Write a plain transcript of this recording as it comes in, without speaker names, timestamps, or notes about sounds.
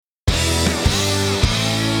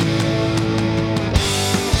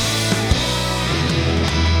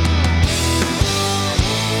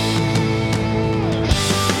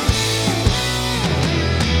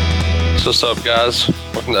What's up, guys?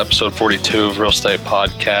 Welcome to episode 42 of Real Estate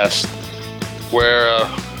Podcast, where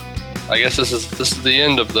I guess this is the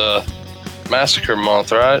end of the massacre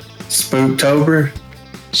month, right? Spooktober.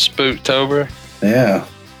 Yeah.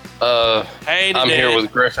 Hey, I'm here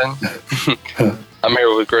with Griffin. I'm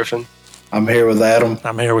here with Griffin. I'm here with Adam.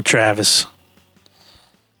 I'm here with Travis.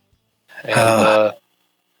 And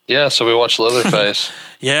yeah, so we watched Leatherface.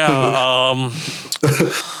 Yeah.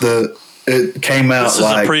 It came out This is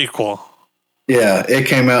like a prequel. Yeah, it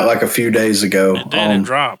came out like a few days ago. It did. It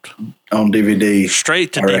dropped on DVD.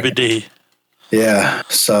 Straight to DVD. Yeah,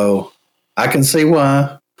 so I can see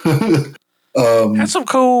why. Had some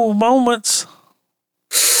cool moments.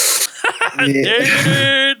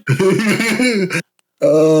 Dude.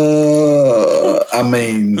 I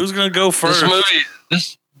mean, Who's gonna go first?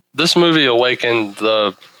 This movie awakened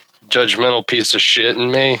the judgmental piece of shit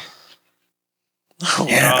in me. Oh,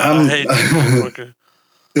 yeah, I hate this motherfucker.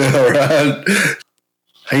 Yeah, right.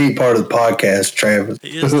 He ain't part of the podcast, Travis.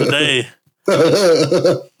 He is today.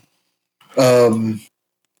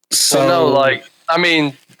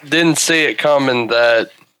 Didn't see it coming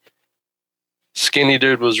that skinny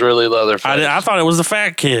dude was really Leatherface. I thought it was the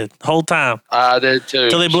fat kid the whole time. I did too.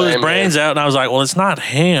 Till they blew his brains out, and I was like, well, it's not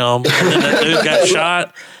him. And then that dude got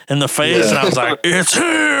shot in the face, and I was like, it's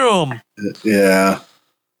him. Yeah.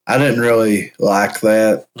 I didn't really like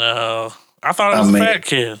that. No. I thought it was the fat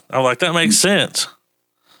kid. I was like, that makes sense.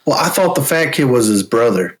 Well, I thought the fat kid was his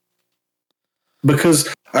brother. Because,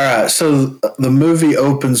 all right, so the movie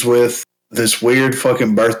opens with this weird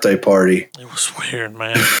fucking birthday party. It was weird,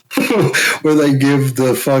 man. Where they give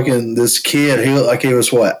this kid, he looked like he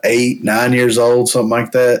was, 8, 9 years old, something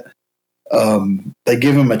like that. They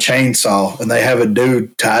give him a chainsaw, and they have a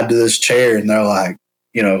dude tied to this chair, and they're like,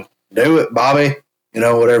 do it, Bobby.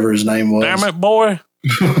 Whatever his name was. Damn it, boy.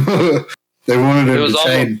 They wanted him to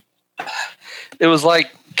chain. It was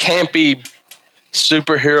like campy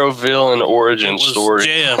superhero villain origin story.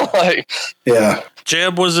 Jeb. Yeah.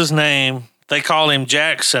 Jeb was his name. They called him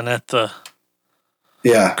Jackson at the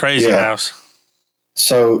crazy house.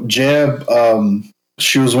 So Jeb,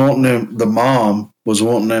 she was wanting him. The mom was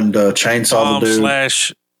wanting him to chainsaw the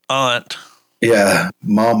dude. / aunt. Yeah,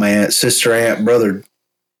 mom, aunt, sister, aunt, brother,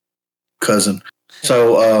 cousin.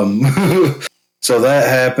 So, so that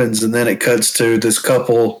happens, and then it cuts to this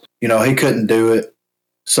couple. He couldn't do it,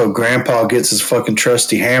 so Grandpa gets his fucking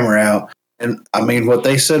trusty hammer out. And I mean, what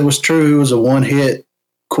they said was true. He was a one-hit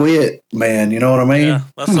quit man. You know what I mean? Yeah,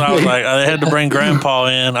 that's what I was like. They had to bring Grandpa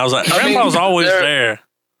in. I was like, Grandpa's always there.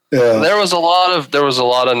 Yeah, there was a lot of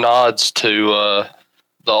nods to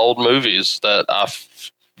the old movies that I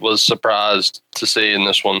was surprised to see in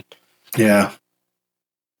this one. Yeah.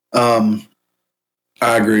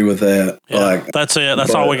 I agree with that. Yeah, that's it.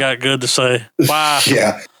 That's all we got good to say. Bye.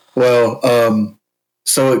 Yeah. Well,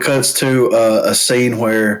 so it cuts to a scene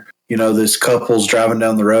where, this couple's driving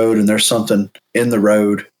down the road and there's something in the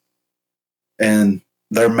road and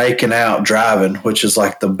they're making out driving, which is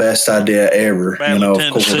like the best idea ever. Bad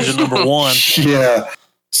Lieutenant decision number 1. Yeah.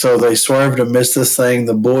 So they swerve to miss this thing.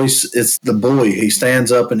 It's the boy. He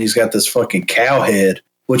stands up and he's got this fucking cow head,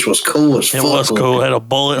 which was cool as fuck. It was cool. It had a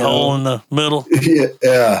bullet hole in the middle.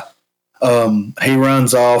 Yeah. He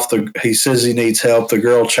runs off. He says he needs help. The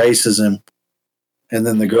girl chases him. And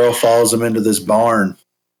then the girl follows him into this barn.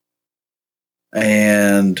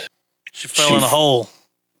 And she fell in a hole.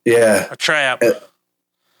 Yeah. A trap.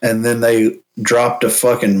 And then they dropped a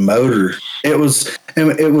fucking motor. It was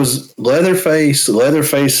Leatherface's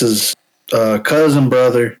cousin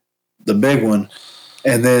brother, the big one.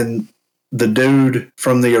 And then the dude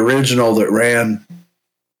from the original that ran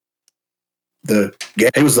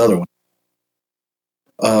he was the other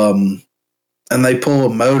one. And they pull a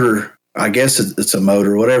motor, I guess it's a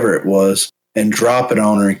motor, whatever it was, and drop it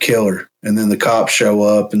on her and kill her. And then the cops show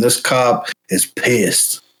up, and this cop is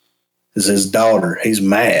pissed. It's his daughter. He's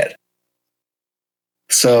mad.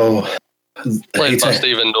 So played by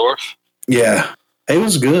Steven Dorff. Yeah. He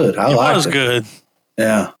was good. I liked it. He was good.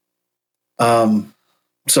 Yeah.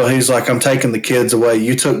 So he's like, I'm taking the kids away.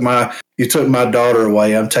 You took my daughter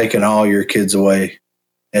away. I'm taking all your kids away.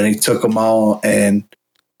 And he took them all. And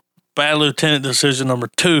Bad Lieutenant decision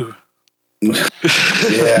number 2.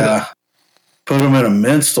 Yeah. Put them in a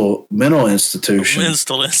mental institution.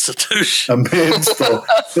 Mental institution. A mental.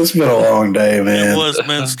 It's been a long day, man. It was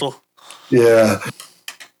mental. Yeah.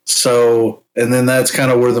 So, and then that's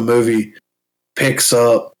kind of where the movie picks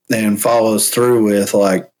up and follows through with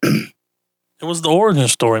it was the origin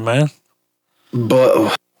story, man.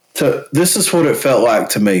 But this is what it felt like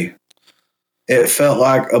to me. It felt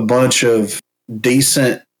like a bunch of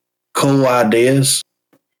decent, cool ideas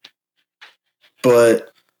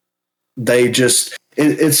but they just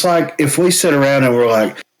it's like if we sit around and we're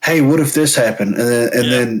like, hey, what if this happened,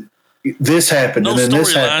 and then this happened, No and then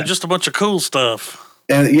this storyline, happened, just a bunch of cool stuff.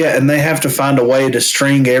 and they have to find a way to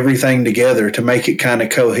string everything together to make it kind of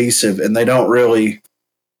cohesive, and they don't really.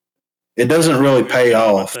 It doesn't really pay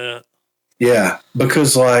off. Yeah,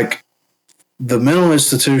 because like the mental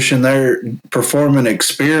institution, they're performing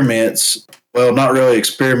experiments. Well, not really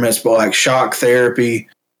experiments, but like shock therapy.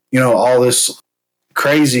 All this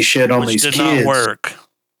crazy shit on these kids. Did not work.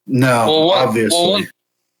 No, obviously.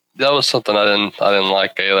 That was something I didn't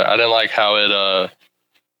like either. I didn't like how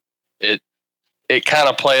it kind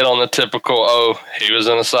of played on the typical, oh, he was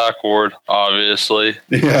in a psych ward, obviously.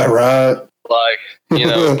 Yeah, right. Like,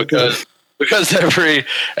 because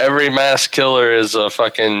every mass killer is a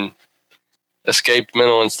fucking escaped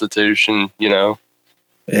mental institution,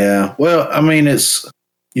 Yeah. Well, I mean,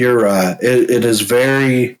 you're right. It is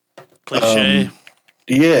very cliche.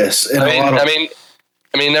 Yes. And I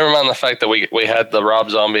mean, never mind the fact that we had the Rob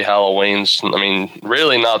Zombie Halloweens. I mean,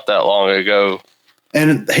 really not that long ago.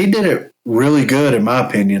 And he did it really good, in my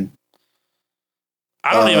opinion.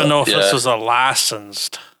 I don't even know if this was a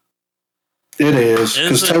licensed. It is,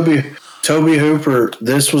 because Toby Hooper,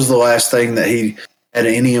 this was the last thing that he had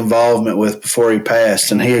any involvement with before he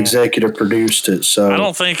passed, and he executive produced it. So I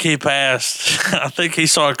don't think he passed. I think he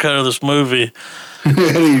saw a cut of this movie. and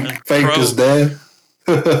he faked his death.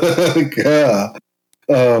 Yeah.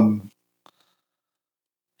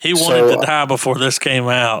 He wanted to die before this came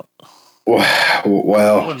out. Well, I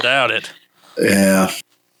wouldn't doubt it. Yeah.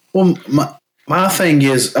 Well, my thing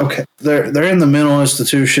is, okay, they're in the mental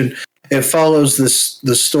institution. It follows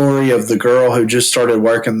the story of the girl who just started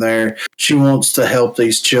working there. She wants to help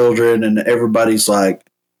these children, and everybody's like,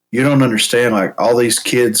 you don't understand. Like, all these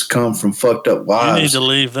kids come from fucked up lives. You need to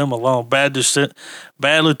leave them alone. Bad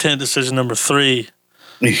lieutenant decision number 3.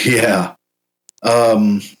 Yeah. But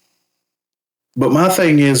my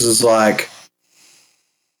thing is like,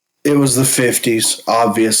 it was the 50s.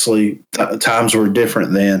 Obviously, times were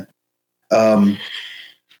different then.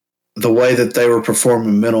 The way that they were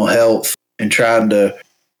performing mental health and trying to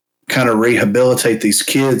kind of rehabilitate these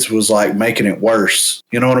kids was like making it worse.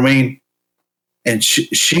 You know what I mean? And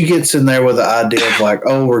she gets in there with the idea of like,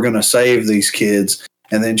 oh, we're going to save these kids.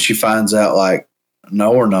 And then she finds out like,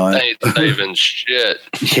 no, we're not. They ain't saving shit.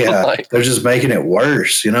 Yeah. They're just making it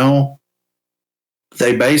worse,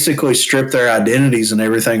 They basically strip their identities and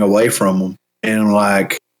everything away from them. And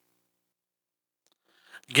like,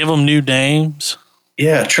 give them new names.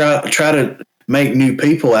 Yeah, try to make new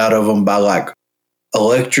people out of them by like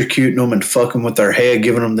electrocuting them and fucking with their head,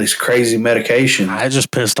 giving them this crazy medication. I just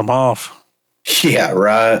pissed them off. Yeah,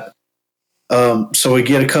 right. So we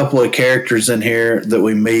get a couple of characters in here that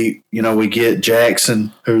we meet. We get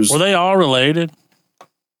Jackson, who's... Were they all related?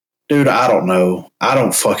 Dude, I don't know. I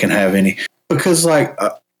don't fucking have any. Because like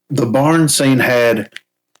the barn scene had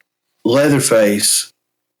Leatherface,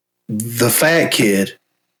 the fat kid,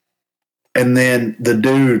 and then the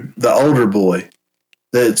dude, the older boy,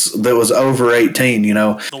 that was over 18, The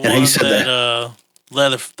and one he said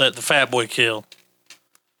that the fat boy killed.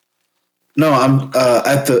 No, I'm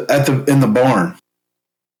in the barn.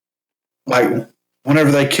 Like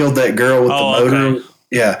whenever they killed that girl with the motor, okay.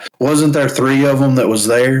 Yeah, wasn't there 3 of them that was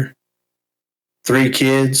there? 3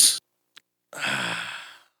 kids.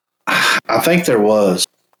 I think there was.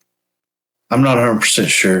 I'm not 100%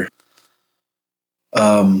 sure.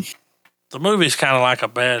 The movie's kind of like a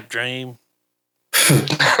bad dream.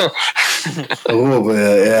 A little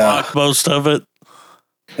bit, yeah. Like most of it.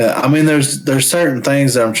 Yeah, I mean, there's certain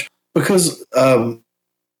things that because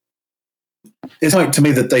it's like to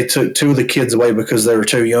me that they took 2 of the kids away because they were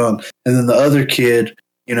too young, and then the other kid,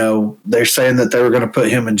 they're saying that they were going to put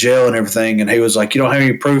him in jail and everything, and he was like, "You don't have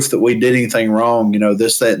any proof that we did anything wrong,"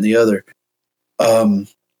 this, that, and the other.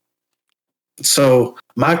 So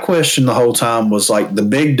my question the whole time was like the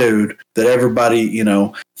big dude that everybody,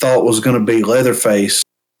 thought was going to be Leatherface.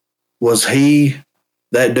 Was he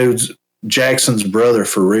that dude's Jackson's brother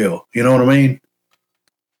for real? You know what I mean?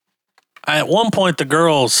 At one point, the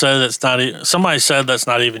girl said somebody said that's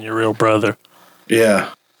not even your real brother.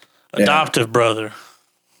 Yeah. Adoptive brother.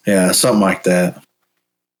 Yeah, something like that.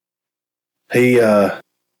 He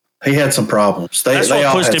had some problems. That's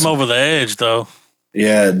what pushed him over the edge, though.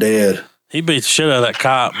 Yeah, it did. He beat the shit out of that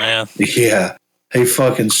cop, man. Yeah. He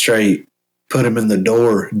fucking straight put him in the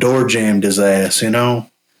door jammed his ass,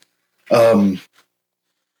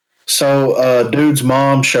 So dude's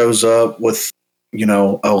mom shows up with, a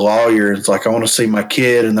lawyer. It's like, I want to see my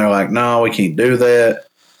kid. And they're like, no, we can't do that.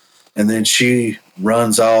 And then she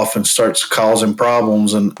runs off and starts causing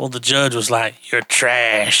problems. And Well, the judge was like, "You're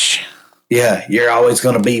trash." yeah, you're always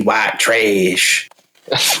going to be white trash.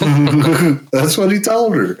 That's what he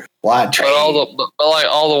told her. White trash. But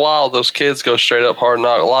all the while, those kids go straight up hard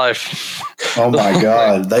knock life. Oh my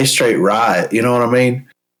God. They straight riot. You know what I mean?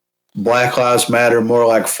 Black lives matter more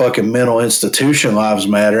like fucking mental institution lives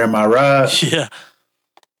matter. Am I right? Yeah.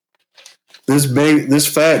 This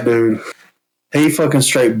fat dude, he fucking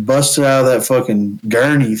straight busted out of that fucking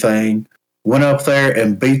gurney thing, went up there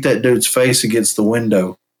and beat that dude's face against the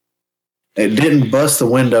window. It didn't bust the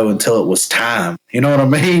window until it was time. You know what I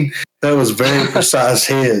mean? That was very precise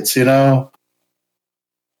hits, you know?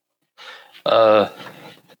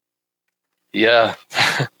 Yeah.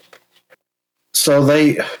 So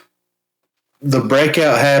the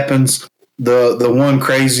breakout happens. The one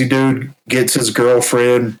crazy dude gets his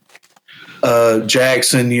girlfriend,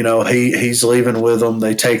 Jackson, you know, he's leaving with them.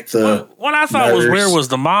 They take the What I thought was weird was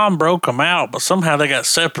the mom broke them out, but somehow they got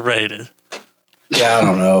separated. Yeah, I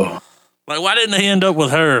don't know. Like, why didn't he end up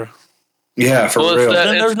with her? Yeah, for real.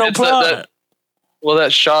 Then there's no plot.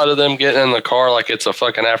 That shot of them getting in the car like it's a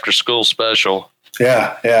fucking after school special.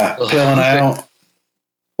 Yeah, peeling out.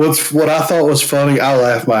 What I thought was funny, I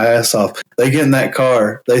laughed my ass off. They get in that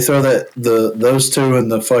car, they throw those two in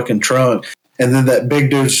the fucking trunk, and then that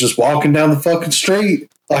big dude's just walking down the fucking street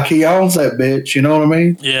like he owns that bitch. You know what I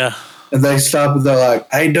mean? Yeah. And they stop and they're like,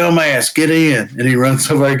 "Hey, dumbass, get in!" And he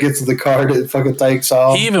runs over and gets in the car and it fucking takes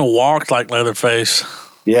off. He even walked like Leatherface.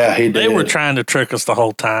 Yeah, he did. They were trying to trick us the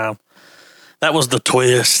whole time. That was the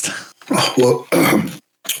twist. What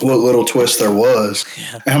little twist there was.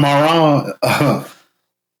 Yeah. Am I wrong?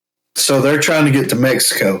 So they're trying to get to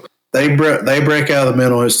Mexico. They break out of the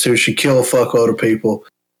mental institution, kill a fuckload of people.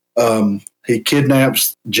 He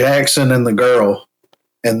kidnaps Jackson and the girl,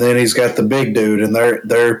 and then he's got the big dude. And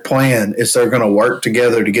their plan is they're going to work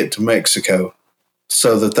together to get to Mexico,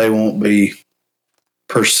 so that they won't be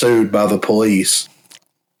pursued by the police.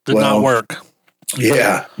 Did not work.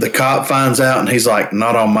 Yeah, the cop finds out, and he's like,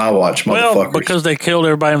 "Not on my watch, motherfuckers." Well, because they killed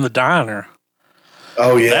everybody in the diner.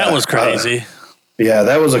 Oh yeah, That was crazy. Yeah,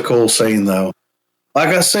 that was a cool scene, though. Like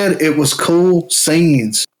I said, it was cool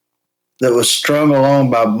scenes that was strung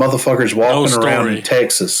along by motherfuckers walking around in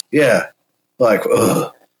Texas. Yeah, like,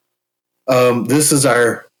 ugh. This is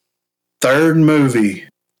our third movie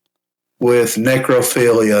with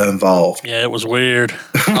necrophilia involved. Yeah, it was weird.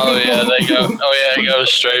 Oh yeah, it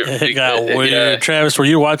goes straight. It got weird. Yeah. Travis, were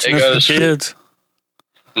you watching this with kids?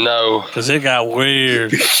 No, because it got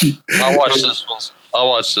weird. I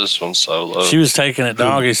watched this one solo. She was taking it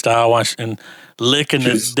doggy style, and licking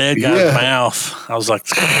this dead guy's mouth. I was like,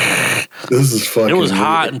 "This is fucking." It was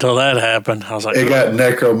hot until that happened. I was like, it got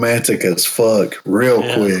necromantic as fuck real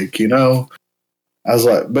quick, you know. I was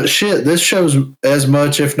like, but shit, this shows as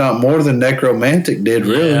much, if not more, than Necromantic did.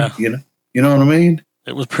 Really, you know what I mean?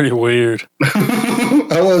 It was pretty weird.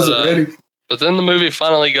 I wasn't ready. But then the movie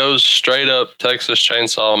finally goes straight up Texas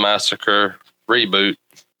Chainsaw Massacre reboot.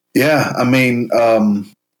 Yeah, I mean,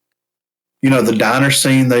 you know, the diner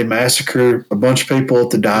scene, they massacre a bunch of people at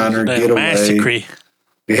the diner, get away.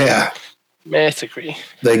 Yeah. Massacre.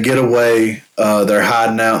 They get away. They're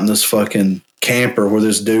hiding out in this fucking camper where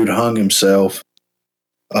this dude hung himself.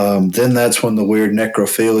 Then that's when the weird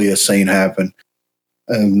necrophilia scene happened.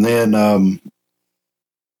 And then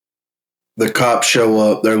the cops show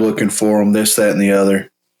up. They're looking for him, this, that, and the other.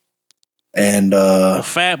 And the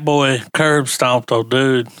fat boy curb stomped old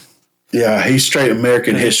dude. Yeah, he's straight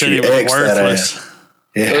American History X, that ass.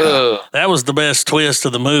 Yeah. That was the best twist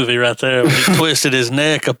of the movie right there. He twisted his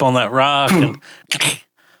neck up on that rock. And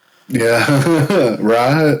yeah,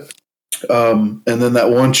 right. And then that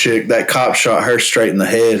one chick, that cop shot her straight in the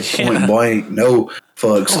head, point blank. No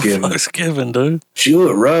fucks given. Fucks given, dude. She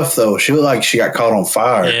looked rough, though. She looked like she got caught on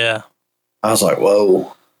fire. Yeah. I was like,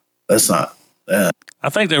 whoa, that's not that. I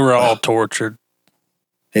think they were all tortured.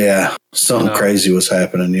 Yeah, something crazy was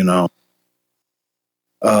happening, you know.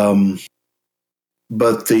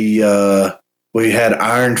 But we had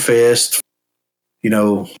Iron Fist, you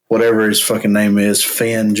know, whatever his fucking name is,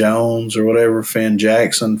 Finn Jones or whatever, Finn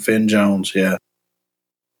Jones, yeah.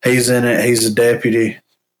 He's in it. He's a deputy.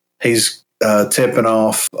 He's tipping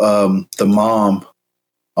off the mom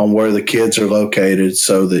on where the kids are located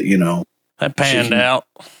so that, you know. That panned out.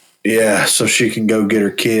 Yeah, so she can go get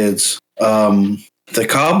her kids. The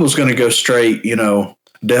cop was going to go straight, you know,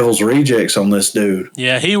 Devil's Rejects on this dude.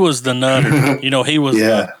 Yeah, he was the nutter. You know, he was you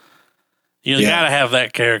got to have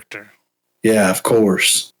that character. Yeah, of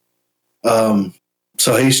course. So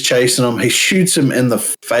he's chasing him. He shoots him in the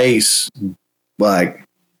face, like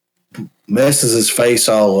messes his face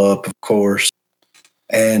all up, of course.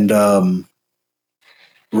 and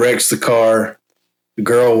wrecks the car. The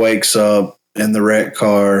girl wakes up in the wrecked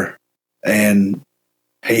car, and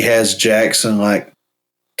he has Jackson like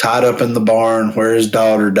tied up in the barn where his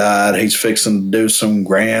daughter died. He's fixing to do some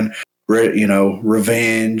grand,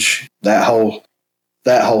 revenge, that whole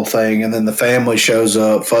thing. And then the family shows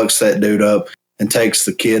up, fucks that dude up, and takes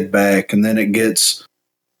the kid back. And then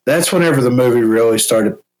that's whenever the movie really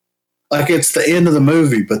started. Like, it's the end of the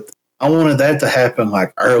movie, but I wanted that to happen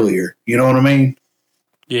like earlier. You know what I mean?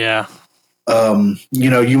 Yeah.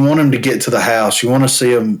 You want him to get to the house. You want to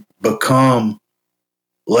see him become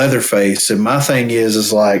Leatherface. And my thing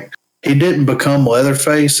is like, he didn't become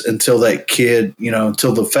Leatherface until that kid,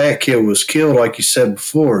 until the fat kid was killed, like you said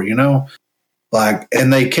before, like,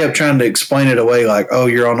 and they kept trying to explain it away. Like, oh,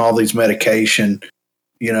 you're on all these medication,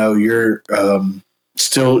 you're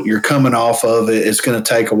coming off of it. It's going to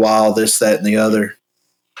take a while, this, that, and the other.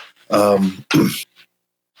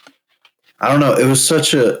 I don't know. It was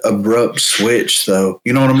such a abrupt switch, though.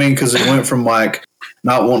 You know what I mean? Because it went from like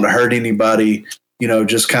not wanting to hurt anybody,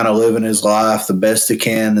 just kind of living his life the best he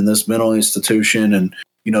can in this mental institution, and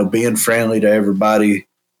being friendly to everybody,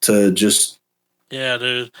 to just yeah,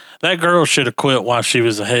 dude. That girl should have quit while she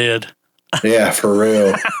was ahead. Yeah, for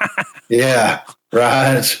real. Yeah,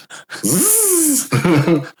 right.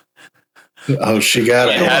 Oh, she got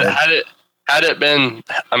it. Had it been,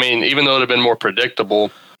 I mean, even though it had been more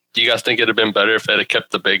predictable, do you guys think it'd have been better if they'd have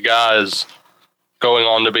kept the big guys going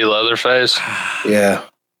on to be Leatherface? Yeah.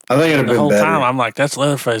 I think it'd have been better. The whole time, I'm like, that's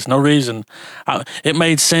Leatherface. No reason. It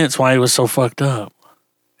made sense why he was so fucked up.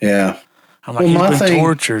 Yeah. I'm like, he's been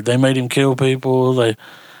tortured. They made him kill people.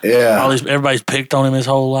 Everybody's picked on him his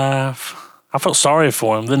whole life. I felt sorry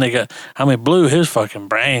for him. Then blew his fucking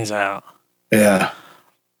brains out. Yeah.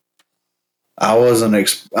 I wasn't.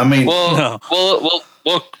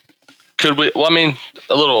 Could we? Well, I mean,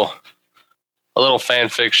 a little fan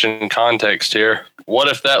fiction context here. What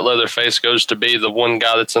if that Leatherface goes to be the one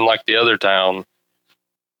guy that's in like the other town,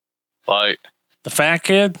 like the fat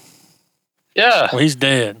kid? Yeah. Well, he's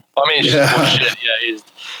dead. I mean, shit. Yeah, he's.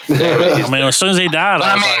 I mean, as soon as he died,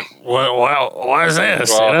 I was like, what is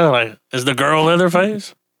this? Like, is the girl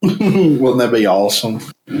Leatherface? Wouldn't that be awesome?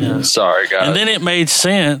 Yeah. Sorry, guys. And then it made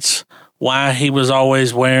sense why he was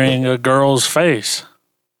always wearing a girl's face.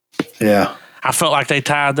 Yeah. I felt like they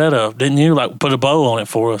tied that up, didn't you? Like, put a bow on it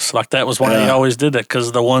for us. Like, that was why he always did that, because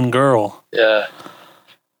of the one girl. Yeah.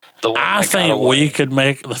 I think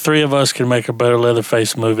the three of us could make a better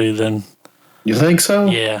Leatherface movie than. You think so?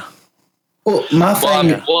 Yeah. Well, my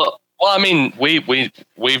thing. I mean,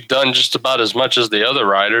 we've done just about as much as the other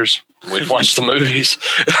writers. We've watched the movies.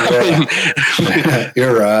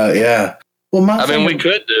 You're right. Yeah. Well, we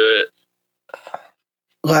could do it.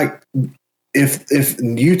 Like, if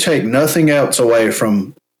you take nothing else away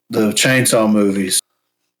from the Chainsaw movies,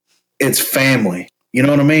 it's family. You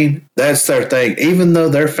know what I mean? That's their thing. Even though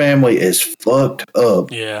their family is fucked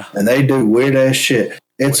up, and they do weird ass shit,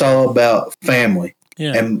 it's all about family.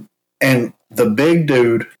 Yeah. And the big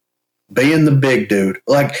dude being the big dude,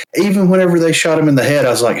 like, even whenever they shot him in the head, I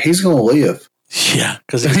was like, he's gonna live. Yeah,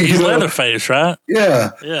 because he's Leatherface, right?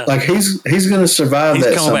 Yeah. Like, he's gonna survive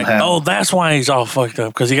that somehow. Back. Oh, that's why he's all fucked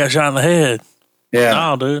up, because he got shot in the head.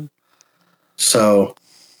 Yeah. Oh, dude. So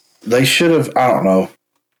they should have. I don't know.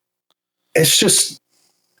 It's just,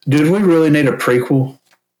 did we really need a prequel?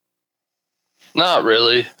 Not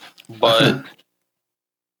really, but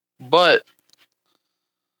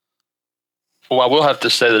I will have to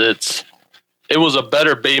say that it was a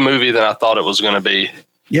better B movie than I thought it was going to be.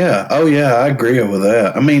 Yeah. Oh, yeah. I agree with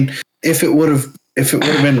that. I mean, if it would have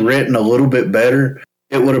been written a little bit better,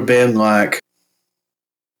 it would have been like,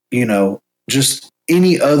 just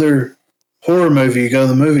any other horror movie you go to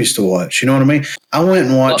the movies to watch. You know what I mean? I went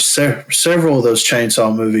and watched several of those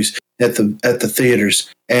Chainsaw movies at the theaters,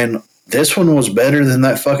 and this one was better than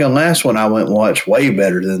that fucking last one I went and watched. Way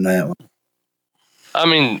better than that one. I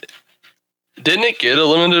mean, didn't it get a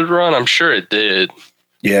limited run? I'm sure it did.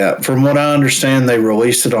 Yeah, from what I understand, they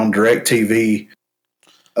released it on DirecTV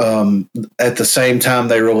at the same time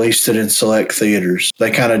they released it in select theaters.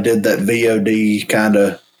 They kind of did that VOD kind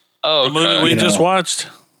of. Oh, the movie we just watched?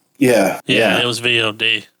 Yeah. Yeah, it was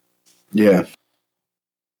VOD. Yeah.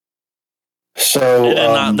 So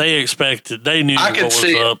they knew what was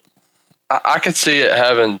up. I could see it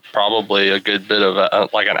having probably a good bit of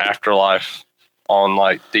an afterlife on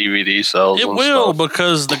like DVD sales. It will,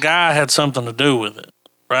 because the guy had something to do with it,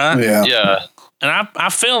 right? Yeah. And I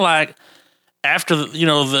feel like after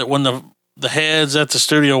when the heads at the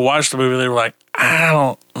studio watched the movie, they were like, I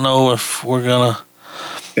don't know if we're gonna.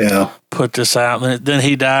 put this out. And then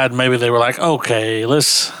he died. Maybe they were like, okay,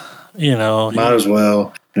 let's, might as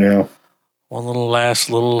well. Yeah. One last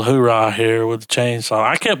little hoorah here with the chainsaw.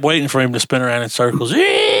 I kept waiting for him to spin around in circles. We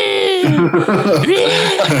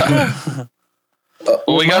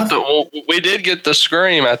did get the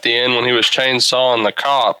scream at the end when he was chainsawing the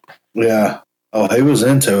cop. Yeah. Oh, he was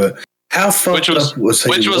into it. How fucked up was he?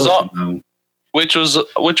 Which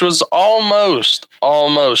was almost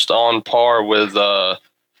on par with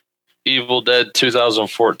Evil Dead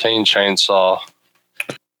 2014 chainsaw.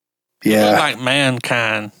 Yeah. Like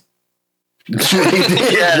Mankind. Yeah,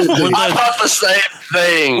 I thought the same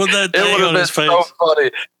thing. It would have been so funny.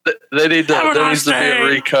 There needs to be a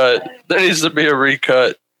recut. There needs to be a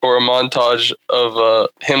recut or a montage of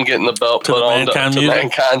him getting the belt put on to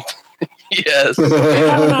Mankind. Yes. Have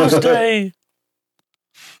a nice day.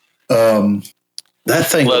 That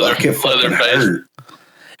thing it fucking hurt.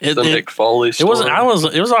 The Mick Foley story.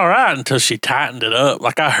 It was all right until she tightened it up.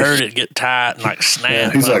 Like I heard it get tight and like snap. Yeah,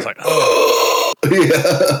 he's like, oh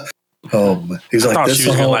yeah. He's like, I thought she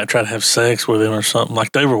was gonna try to have sex with him or something.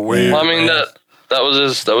 Like they were weird. Well, I mean that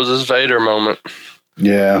was his Vader moment.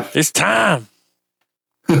 Yeah, it's time.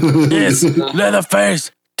 It's Leatherface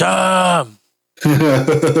time.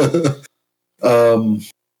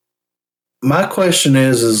 My question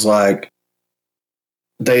is like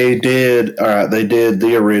they did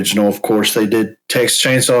the original, of course. They did Texas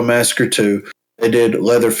Chainsaw Massacre 2. They did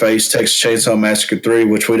Leatherface, Texas Chainsaw Massacre 3,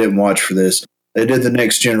 which we didn't watch for this. They did the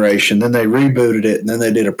Next Generation. Then they rebooted it, and then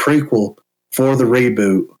they did a prequel for the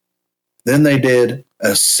reboot. Then they did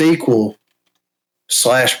a sequel /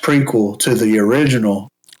 prequel to the original,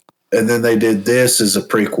 and then they did this as a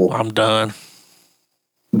prequel. I'm done.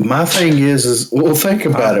 My thing is well, think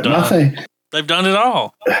about it. My thing, they've done it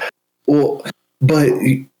all. Well, but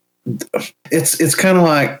it's kind of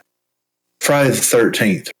like Friday the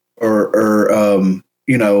 13th or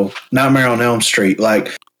Nightmare on Elm Street.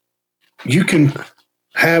 Like you can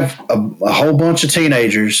have a whole bunch of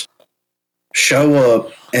teenagers show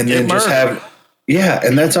up and then just have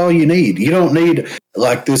and that's all you need. You don't need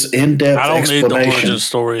like this in-depth explanation. I don't need the origin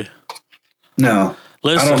story. No.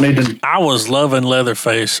 Listen, I don't need to. I was loving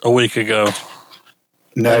Leatherface a week ago.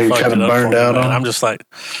 Now you're kind of burned out on him. I'm just like,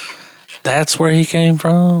 that's where he came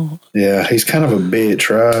from. Yeah, he's kind of a bitch,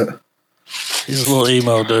 right? He's a little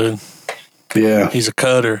emo dude. Yeah, he's a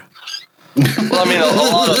cutter. Well, I mean, a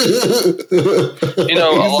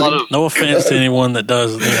lot of. No offense to anyone that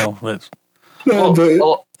does, that's. A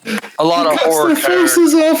lot of horror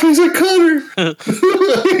faces off. He's a cutter.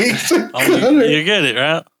 He's a cutter. You get it,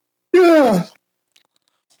 right? Yeah.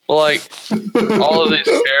 Well, like all of these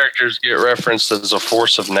characters get referenced as a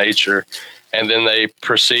force of nature, and then they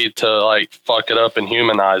proceed to like fuck it up and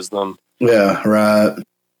humanize them. Yeah, right.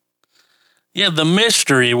 Yeah, the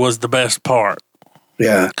mystery was the best part.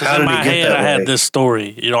 Yeah, because in my head I had this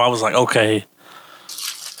story. I was like, okay.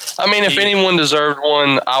 I mean, if anyone deserved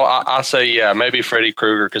one, I say maybe Freddy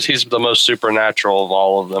Krueger because he's the most supernatural of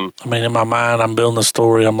all of them. I mean, in my mind, I'm building a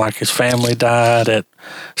story. I'm like, his family died at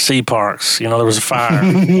Sea Parks. There was a fire.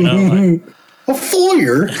 A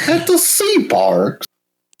fire at the Sea Parks.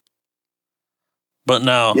 But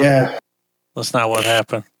no. Yeah. That's not what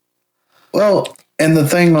happened. Well, and the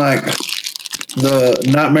thing, like, the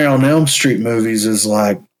Nightmare on Elm Street movies is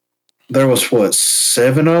like, there was,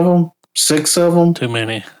 7 of them? 6 of them? Too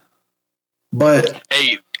many. But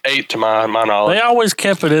eight to my knowledge. They always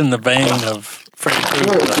kept it in the vein of Freddy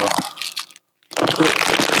Krueger.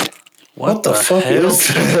 What the fuck is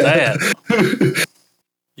that?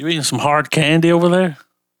 You eating some hard candy over there?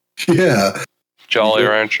 Yeah. Jolly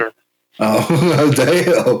Rancher. Oh,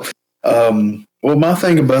 damn. Well, my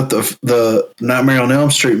thing about the Nightmare on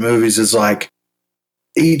Elm Street movies is like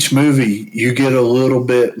each movie you get a little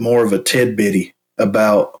bit more of a tidbit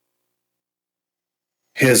about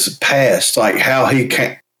his past, like how he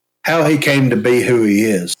came to be who he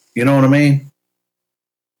is. You know what I mean?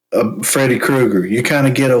 Freddy Krueger, you kind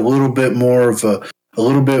of get a little bit more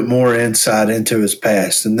insight into his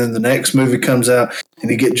past, and then the next movie comes out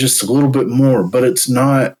and you get just a little bit more, but it's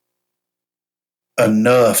not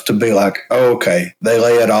enough to be like, oh, okay, they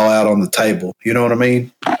lay it all out on the table. You know what I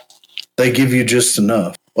mean? They give you just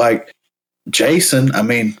enough. Like Jason, I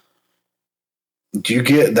mean, you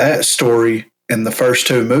get that story in the first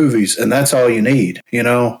 2 movies, and that's all you need,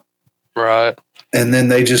 Right. And then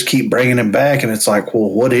they just keep bringing him back, and it's like, well,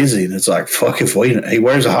 what is he? And it's like, fuck if he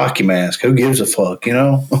wears a hockey mask. Who gives a fuck,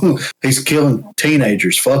 He's killing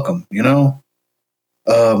teenagers. Fuck him,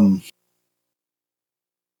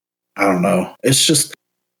 I don't know. It's just,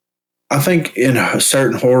 I think in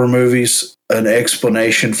certain horror movies, an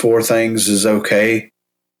explanation for things is okay.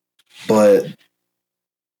 but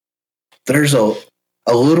there's a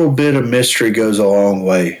little bit of mystery goes a long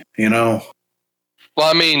way, you know? Well,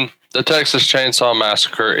 I mean, the Texas Chainsaw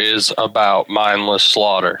Massacre is about mindless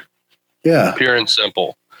slaughter. Yeah. Pure and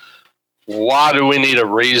simple. Why do we need a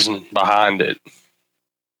reason behind it?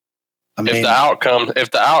 I mean,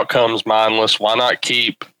 if the outcome's mindless, why not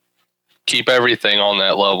keep everything on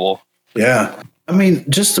that level? Yeah. I mean,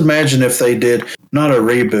 just imagine if they did not a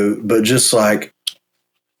reboot, but just like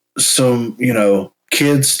some, you know,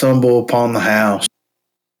 kids stumble upon the house.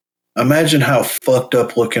 Imagine how fucked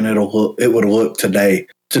up looking it would look today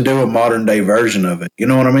to do a modern day version of it. You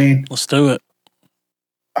know what I mean? Let's do it.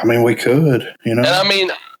 I mean, we could, you know.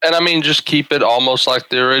 And I mean, just keep it almost like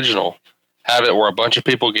the original. Have it where a bunch of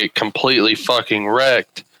people get completely fucking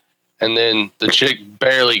wrecked, and then the chick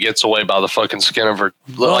barely gets away by the fucking skin of her,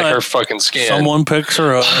 like her fucking skin. Someone picks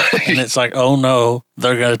her up, and it's like, oh no,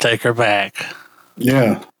 they're gonna take her back.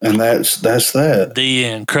 Yeah, and that's that. The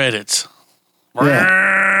end credits.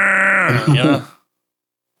 Yeah. You know?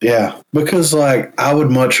 Yeah, because like I would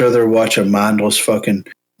much rather watch a mindless fucking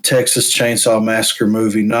Texas Chainsaw Massacre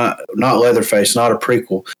movie, not Leatherface, not a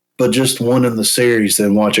prequel, but just one in the series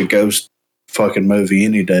than watch a ghost fucking movie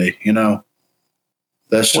any day, you know?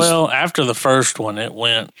 That's just, well, after the first one, it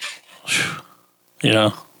went, you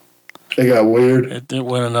know. It got weird. It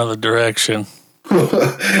went another direction.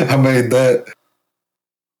 I mean, that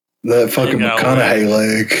fucking McConaughey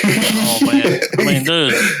leg. Oh, man. I mean,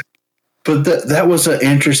 dude. But that was an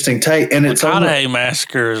interesting take. And it's McConaughey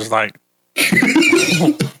Massacre is like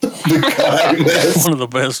one of the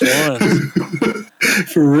best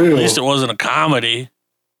ones. For real. At least it wasn't a comedy.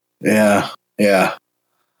 Yeah. Yeah.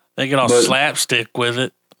 They get all slapstick with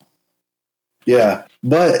it. Yeah.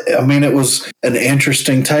 But, I mean, it was an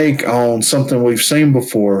interesting take on something we've seen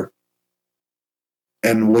before.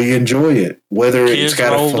 And we enjoy it. Whether Kids it's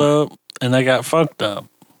got rolled up and they got fucked up.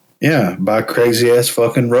 Yeah, by a crazy ass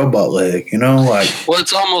fucking robot leg, you know, like. Well,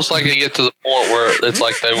 it's almost like they get to the point where it's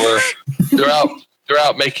like they're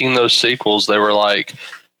out making those sequels. They were like,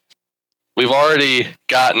 we've already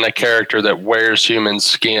gotten a character that wears human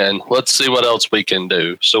skin. Let's see what else we can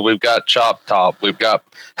do. So we've got Chop Top. We've got.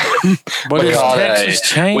 But it's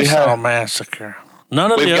Texas Chainsaw Massacre.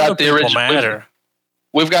 None of the other people matter.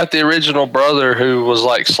 We've got the original brother who was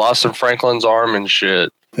like slicing Franklin's arm and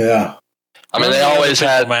shit. Yeah. I mean, they always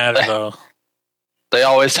had though. They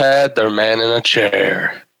always had their man in a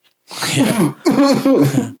chair. Yeah.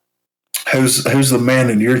 Who's the man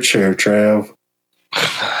in your chair, Trav?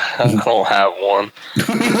 I don't have one.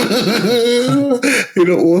 You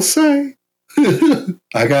don't want to say.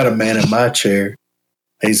 I got a man in my chair.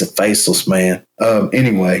 He's a faceless man.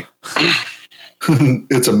 Anyway,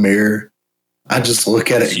 it's a mirror. I just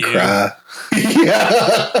look at it and cry.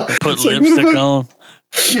 Yeah. Put lipstick on.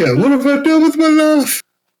 Yeah, what have I done with my life?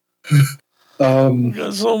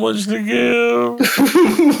 Got so much to give.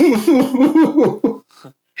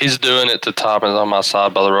 He's doing it to Top Is on My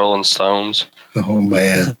Side by the Rolling Stones. Oh,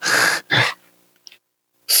 man.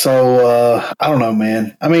 So, I don't know,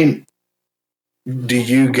 man. I mean, do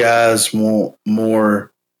you guys want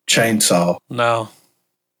more Chainsaw? No.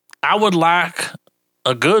 I would like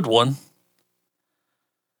a good one.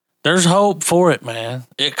 There's hope for it, man.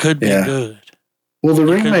 It could be good. Well, the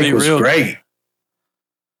remake was great.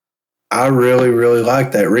 I really, really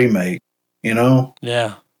liked that remake, you know?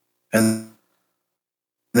 Yeah. And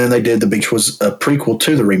then they did which was a prequel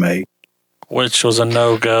to the remake. Which was a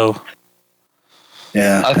no-go.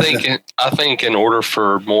 Yeah. I think in order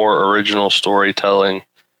for more original storytelling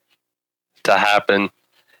to happen,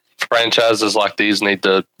 franchises like these need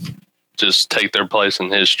to just take their place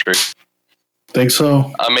in history. Think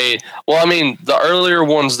so? I mean, the earlier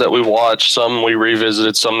ones that we watched, some we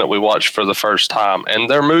revisited, some that we watched for the first time, and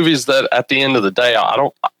they're movies that, at the end of the day,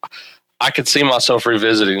 I could see myself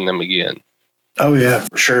revisiting them again. Oh yeah,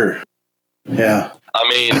 for sure. Yeah. I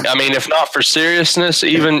mean, if not for seriousness,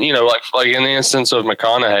 even like in the instance of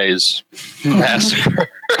McConaughey's Massacre,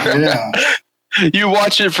 yeah. You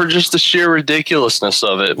watch it for just the sheer ridiculousness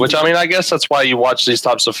of it. Which, I mean, I guess that's why you watch these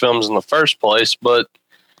types of films in the first place, but.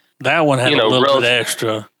 That one had a little bit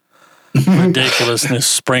extra ridiculousness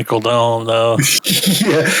sprinkled on, though.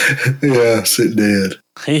 Yes, it did.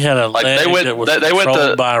 He had a leg that was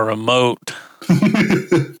controlled by a remote.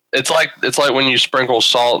 It's like when you sprinkle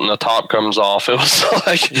salt and the top comes off. It was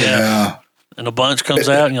like and a bunch comes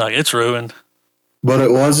out, and you're like, it's ruined. But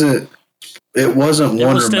it wasn't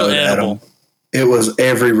one remote, Adam. It was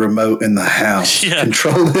every remote in the house. Yeah.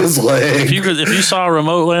 Controlled his leg. If you saw a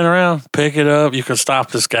remote laying around, pick it up. You could stop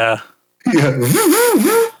this guy. Yeah.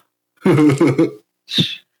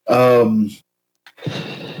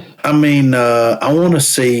 I mean, I want to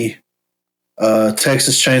see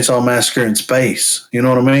Texas Chainsaw Massacre in space. You know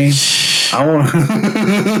what I mean? I want.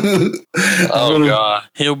 Oh God,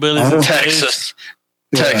 hillbillies in Texas,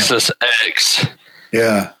 Texas X.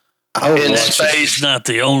 Yeah, in space. It's not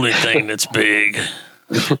the only thing that's big.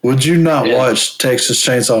 Would you not watch Texas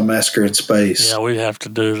Chainsaw Massacre in space? Yeah, we'd have to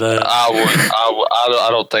do that. I would. I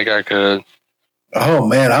don't think I could. Oh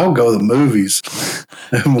man, I would go to the movies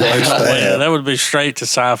and watch that. Man, that would be straight to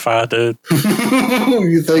sci-fi, dude.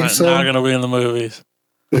 You think so? Not gonna be in the movies.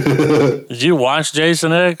 Did you watch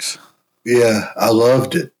Jason X? Yeah, I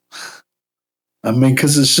loved it. I mean,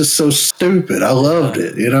 because it's just so stupid. I loved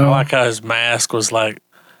it. You know, I like how his mask was like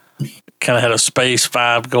kind of had a space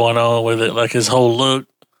vibe going on with it, like his whole look.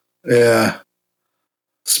 Yeah,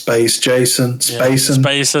 Space Jason, Spacing,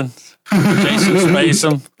 Jason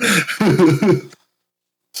Spacing.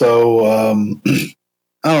 So, I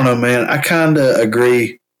don't know, man. I kind of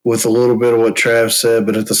agree with a little bit of what Trav said,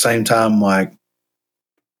 but at the same time, like,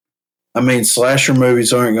 I mean, slasher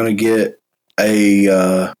movies aren't going to get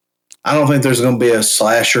I don't think there's going to be a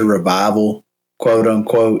slasher revival, quote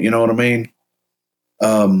unquote. You know what I mean?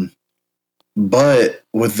 But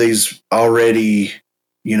with these already,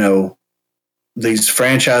 these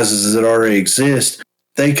franchises that already exist,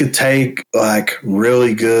 they could take like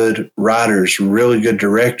really good writers, really good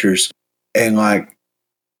directors, and like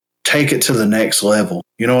take it to the next level.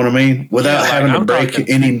 You know what I mean? Without having to break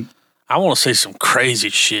any. I want to see some crazy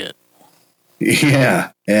shit.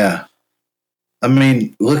 Yeah. I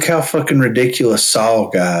mean, look how fucking ridiculous Saw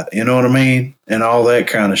got. You know what I mean? And all that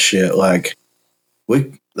kind of shit. Like,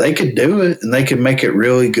 they could do it, and they could make it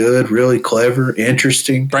really good, really clever,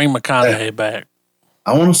 interesting. Bring McConaughey back.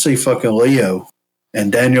 I want to see fucking Leo. And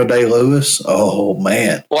Daniel Day-Lewis, oh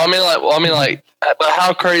man. Well, I mean, like, but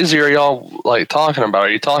how crazy are y'all like talking about? Are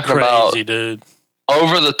you talking about crazy, dude?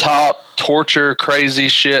 Over the top torture, crazy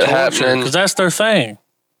shit happening? Because that's their thing.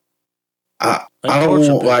 I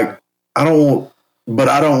don't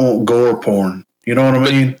want gore porn. You know what I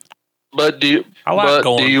mean? But do you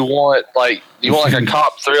want like a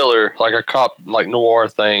cop thriller, like a cop like noir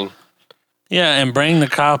thing? Yeah, and bring the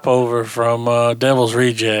cop over from Devil's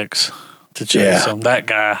Rejects to chase him. That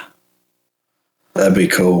guy. That'd be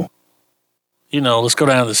cool. Let's go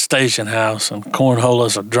down to the station house and cornhole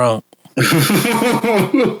us a drunk.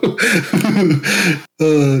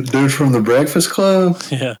 Dude from the Breakfast Club?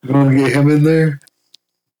 Yeah. You want to get him in there?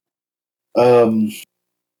 I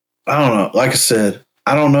don't know. Like I said,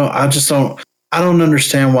 I don't know. I don't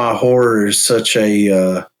understand why horror is such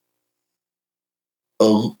why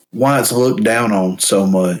it's looked down on so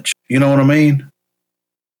much. You know what I mean?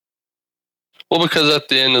 Well, because at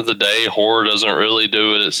the end of the day, horror doesn't really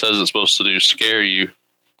do what it says it's supposed to do, scare you.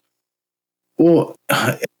 Well,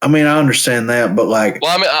 I mean, I understand that, but like...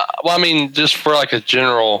 I mean, just for like a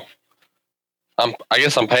general... I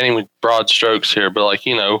guess I'm painting with broad strokes here, but like,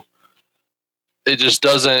 it just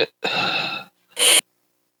doesn't...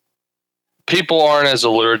 People aren't as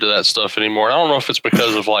allured to that stuff anymore. I don't know if it's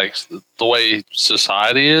because of like the way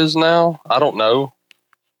society is now. I don't know.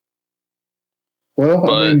 Well,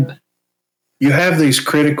 I mean, you have these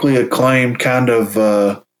critically acclaimed kind of,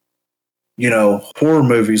 horror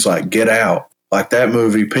movies like Get Out. Like that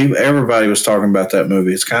movie, everybody was talking about that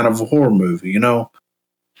movie. It's kind of a horror movie,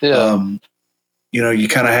 Yeah. You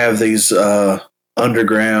kind of have these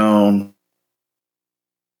underground,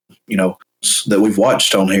 that we've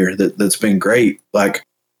watched on here that's been great. Like,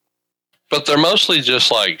 but they're mostly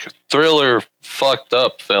just like thriller, fucked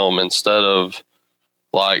up film instead of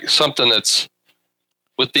like something that's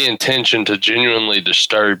with the intention to genuinely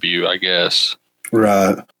disturb you, I guess.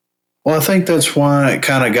 Right. Well, I think that's why it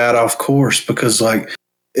kind of got off course because, like,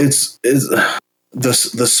 it's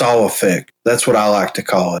the Saw effect. That's what I like to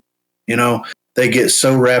call it. They get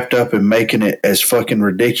so wrapped up in making it as fucking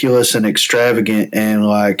ridiculous and extravagant and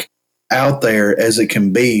like out there as it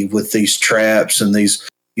can be with these traps and these,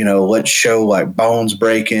 let's show like bones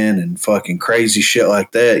breaking and fucking crazy shit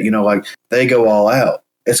like that. Like they go all out.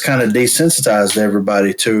 It's kind of desensitized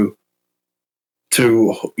everybody to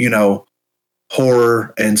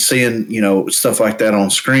horror and seeing, stuff like that on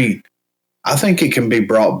screen. I think it can be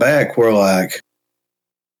brought back where like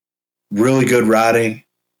really good writing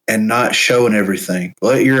and not showing everything.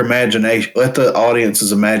 Let the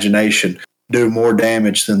audience's imagination do more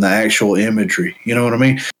damage than the actual imagery. You know what I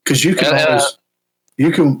mean? Because you can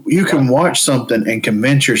you can watch something and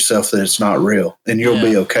convince yourself that it's not real and you'll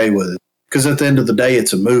be okay with it. Because at the end of the day,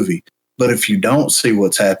 it's a movie. But if you don't see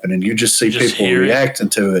what's happening, you just see people reacting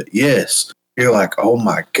to it. Yes. You're like, oh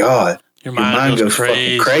my God. Your mind goes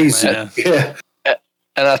fucking crazy. Man. Yeah.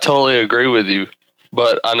 And I totally agree with you.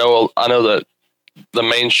 but I know that the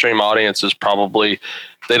mainstream audience is probably,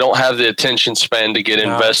 they don't have the attention span to get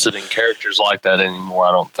invested in characters like that anymore,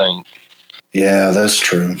 I don't think. Yeah, that's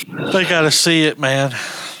true. They got to see it, man.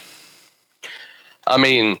 I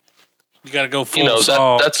mean, you got to go full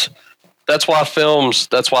Saw. That's why films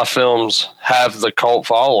have the cult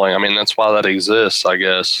following. I mean, that's why that exists, I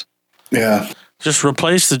guess. Yeah. Just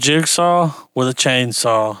replace the jigsaw with a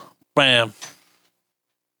chainsaw. Bam.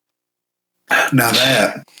 Now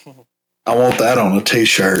that, I want that on a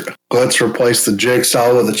t-shirt. Let's replace the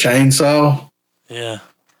jigsaw with a chainsaw. Yeah.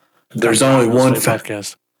 There's only one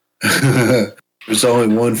podcast. There's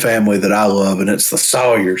only one family that I love, and it's the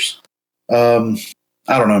Sawyers. I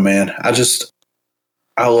don't know, man.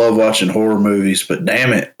 I love watching horror movies, but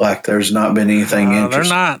damn it, like there's not been anything interesting. They're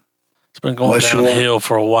not. It's been going downhill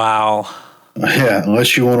for a while. Yeah,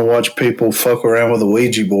 unless you want to watch people fuck around with a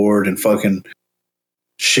Ouija board and fucking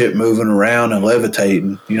shit moving around and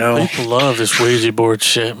levitating, you know? People love this Ouija board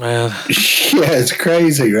shit, man. Yeah, it's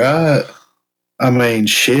crazy, right? I mean,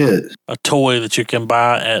 shit. A toy that you can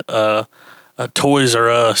buy at a Toys R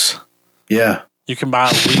Us. Yeah. You can buy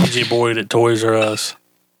a Ouija board at Toys R Us.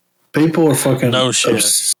 People are fucking no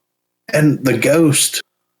shit. And the ghost,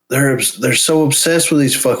 they're so obsessed with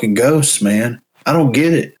these fucking ghosts, man. I don't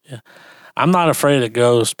get it. Yeah. I'm not afraid of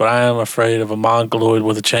ghosts, but I am afraid of a mongoloid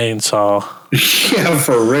with a chainsaw. Yeah,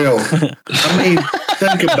 for real. I mean,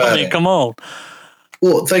 think about it. Come on.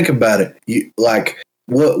 Well, think about it.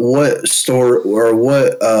 What story or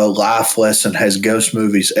what life lesson has ghost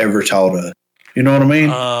movies ever taught us? You know what I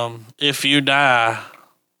mean? If you die,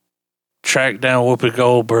 track down Whoopi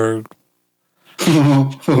Goldberg. She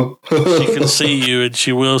can see you, and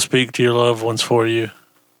she will speak to your loved ones for you.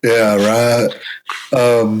 Yeah, right.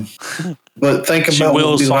 But think about she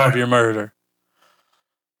will solve your murder.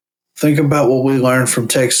 Think about what we learned from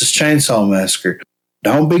Texas Chainsaw Massacre.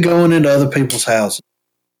 Don't be going into other people's houses.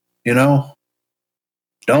 You know?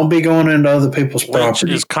 Don't be going into other people's property.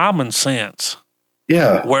 Which is common sense.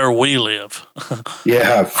 Yeah. Where we live.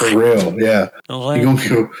 Yeah, for real. Yeah.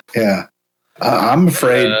 Yeah. I'm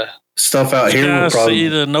afraid stuff out here will probably... see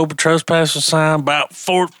the no trespassing sign about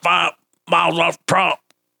 4 or 5 miles off the prop.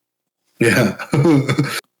 Yeah.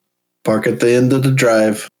 Park at the end of the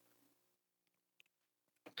drive.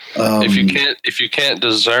 If you can't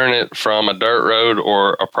discern it from a dirt road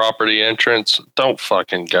or a property entrance, don't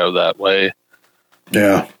fucking go that way.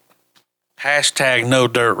 Yeah. # no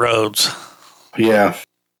dirt roads. Yeah.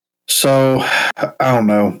 So, I don't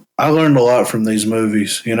know. I learned a lot from these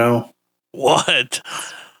movies, you know? What?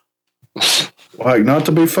 Like, not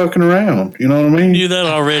to be fucking around. You know what I mean? You knew that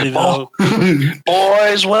already, though.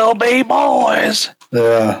 Boys will be boys.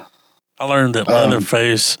 Yeah. I learned that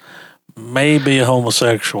Leatherface may be a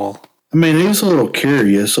homosexual. I mean, he was a little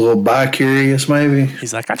curious, a little bi-curious, maybe.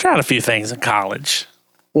 He's like, I tried a few things in college.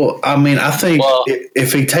 Well, I mean, I think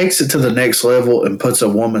if he takes it to the next level and puts a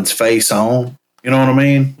woman's face on, you know what I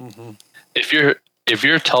mean? Mm-hmm. If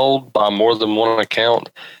you're told by more than one account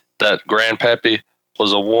that Grandpappy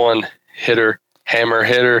was a one-hitter, hammer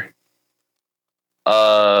hitter,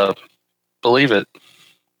 believe it.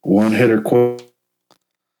 One-hitter quitter,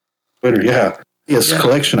 yeah. He has a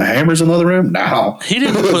collection of hammers in the other room? No. He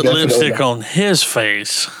didn't put lipstick on his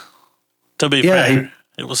face, to be fair.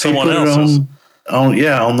 It was someone else's. On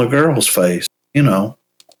the girl's face. You know.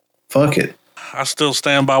 Fuck it. I still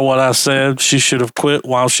stand by what I said. She should have quit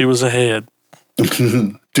while she was ahead.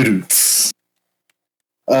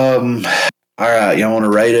 All right, y'all want to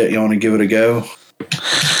rate it? Y'all want to give it a go?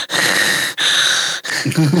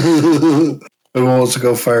 Who wants to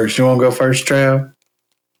go first? You want to go first, Trav?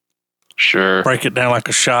 Sure. Break it down like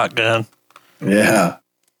a shotgun. Yeah.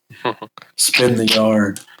 Spin the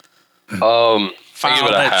yard. I give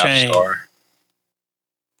it a half star.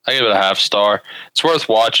 I give it a half star. It's worth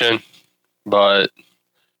watching, but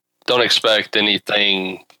don't expect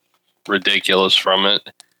anything ridiculous from it.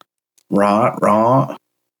 Right. All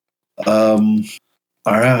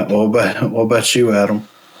right. What about you, Adam?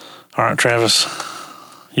 All right, Travis.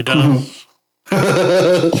 You done?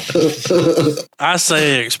 I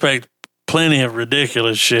say expect plenty of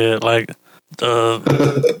ridiculous shit, like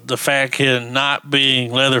the fat kid not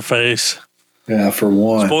being Leatherface. Yeah, for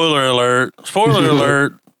one. Spoiler alert.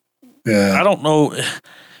 Yeah. I don't know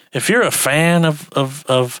if you're a fan of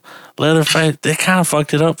Leatherface. They kind of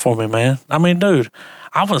fucked it up for me, man. I mean, dude,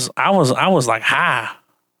 I was like high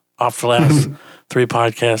off the last 3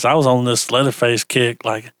 podcasts. I was on this Leatherface kick,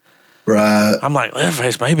 like. Right. I'm like,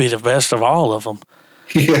 Leatherface may be the best of all of them.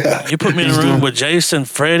 Yeah. You put me in a room with Jason,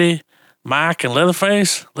 Freddy, Mike, and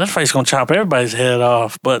Leatherface. Leatherface gonna chop everybody's head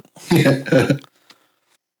off. But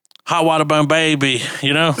Hot Water Burn Baby,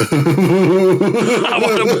 you know? Hot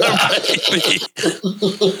Water Burn Baby.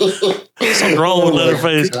 Something wrong with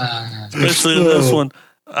Leatherface, especially in this one.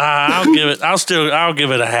 I'll give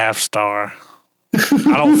it a half star.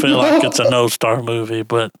 I don't feel like it's a no star movie,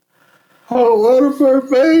 but Hot Water Burn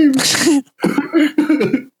Baby.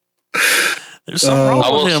 there's something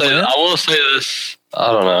wrong with him, man. I will say this.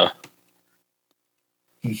 I don't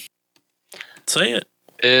know. Say it.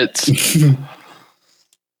 It's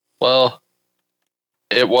well,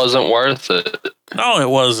 it wasn't worth it. No, it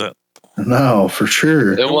wasn't. No, for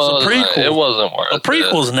sure. It was a prequel. It wasn't worth it. A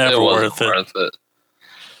prequel's never worth it.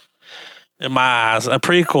 In my eyes, a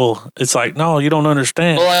prequel, it's like, no, you don't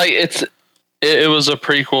understand. Well, like it was a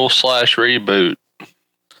prequel / reboot.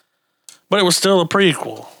 But it was still a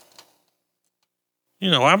prequel.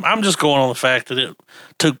 You know, I'm just going on the fact that it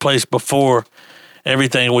took place before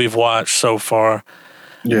everything we've watched so far.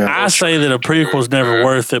 Yeah, I say that a prequel's never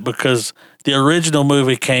worth it because the original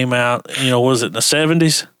movie came out, was it in the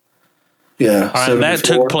 70s? yeah. All right, that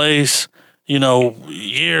took place,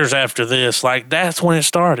 years after this. Like, that's when it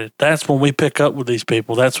started. That's when we pick up with these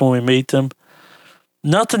people. That's when we meet them.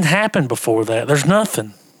 Nothing happened before that. There's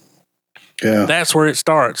nothing. Yeah. That's where it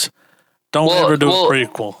starts. Don't ever do a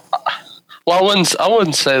prequel. Well, I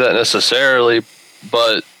wouldn't say that necessarily,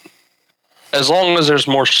 but as long as there's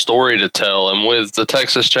more story to tell, and with the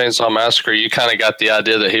Texas Chainsaw Massacre, you kind of got the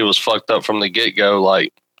idea that he was fucked up from the get-go,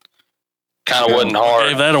 like, kind of wasn't hard.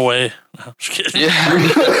 Gave that away. No, I'm just kidding. Yeah.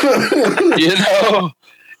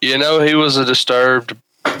 He was a disturbed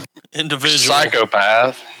Individual.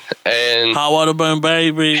 psychopath, and Hot Water Burn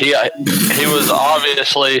Baby. he was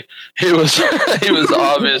obviously he was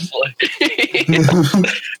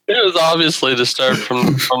obviously disturbed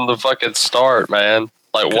from the fucking start, man.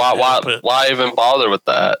 Like, why even bother with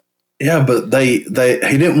that? Yeah, but he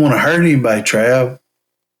didn't want to hurt anybody, Trav.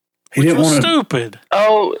 He didn't want to. Stupid.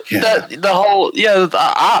 Oh, Yeah.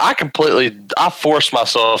 I forced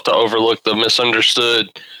myself to overlook the misunderstood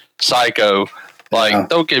psycho. Like,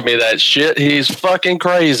 Don't give me that shit. He's fucking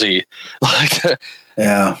crazy. Like,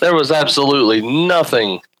 Yeah. there was absolutely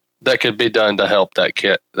nothing that could be done to help that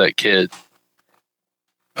kid.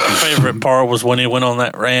 My favorite part was when he went on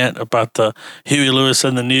that rant about the Huey Lewis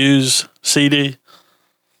and the News CD.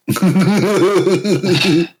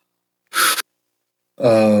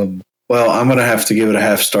 Well, I'm gonna have to give it a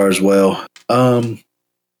half star as well. I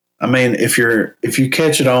mean, if you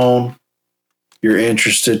catch it on, you're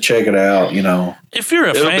interested, check it out. If you're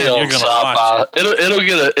a It'll fan, be you're on gonna Sci-Fi. watch it.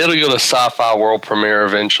 It'll get a sci-fi world premiere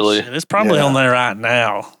eventually. And it's probably on there right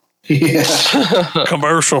now. Yeah.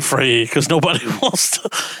 Commercial free because nobody wants to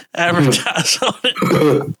advertise on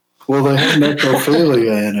it. Well, they had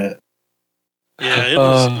necrophilia in it. Yeah, it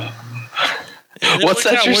was. What's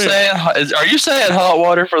that you're saying? Are you saying hot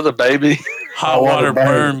water for the baby? Hot Water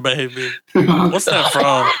Burn Baby. What's that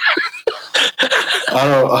from? I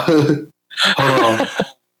don't. Hold on.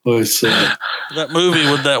 Let me see. That movie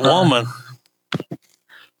with that woman.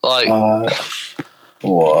 Like,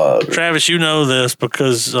 What? Travis, you know this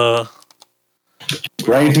because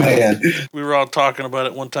Rain Man. we were all talking about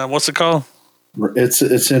it one time. What's it called?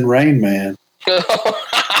 It's in Rain Man.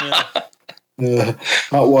 Yeah,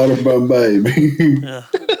 Hot Water Burn Baby. yeah.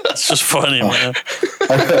 It's just funny, man.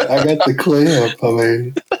 I got the clip. I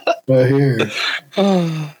mean, right here.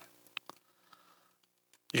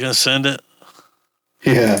 You gonna send it?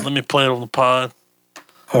 Yeah. Let me play it on the pod.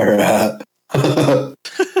 All right. I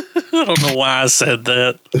don't know why I said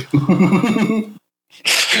that.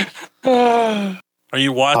 Are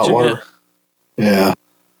you watching it? Yeah.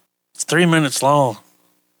 It's 3 minutes long.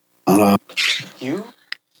 I know. You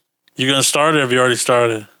gonna start it or have you already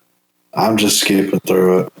started? I'm just skipping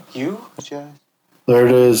through it. There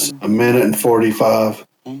it is. 1 minute and 45.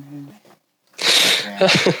 Do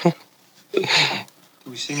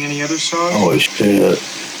we sing any other songs? Holy shit.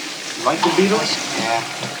 Like the Beatles? Yeah.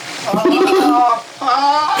 Hot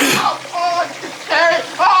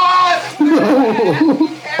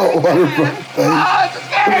Water Burn Baby.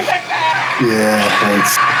 Yeah,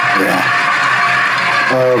 thanks. Yeah.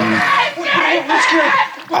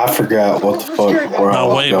 I forgot what the fuck. Where I Oh,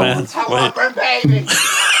 was wait, going. man. Wait.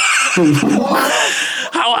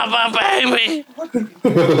 How about baby?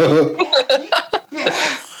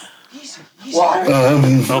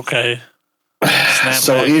 Okay. Snap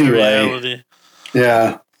So back to anyway, reality.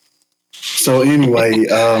 yeah. So anyway,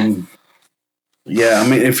 yeah. I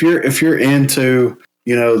mean, if you're into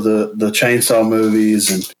the chainsaw movies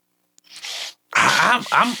and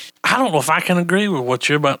I don't know if I can agree with what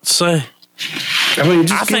you're about to say. I mean,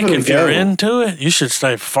 just I think if you're into it, you should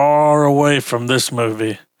stay far away from this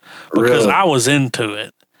movie because Really? I was into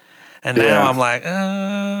it. And now Yeah. I'm like,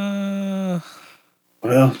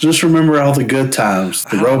 Well, just remember all the good times.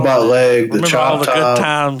 The robot leg, the remember all chop the top. good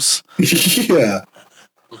times. Yeah.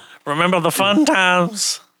 Remember the fun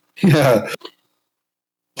times. Yeah.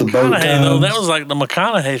 The boat McConaughey, though, that times. was like the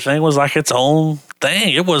McConaughey thing was like its own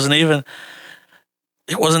thing. It wasn't even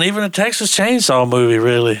a Texas Chainsaw movie,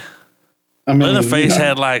 really. I mean, Leatherface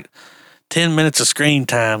had like 10 minutes of screen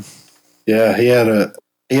time. Yeah, he had a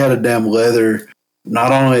damn leather,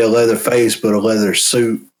 not only a leather face, but a leather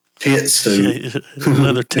suit, tit suit.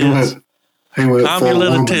 Leather tits. He went I'm full your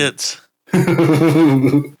leather woman. tits.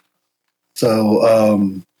 So,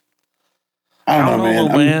 I don't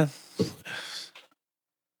know, man.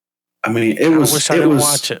 I mean, I wish I didn't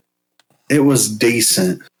watch it. It was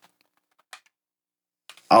decent.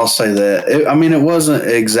 I'll say that. It wasn't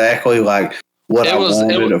exactly like what I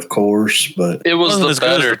wanted, of course, but it was Wasn't as the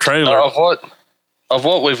good as better the trailer. of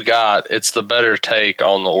what we've got. It's the better take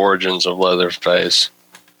on the origins of Leatherface.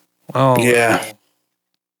 Oh, yeah.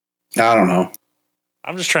 I don't know.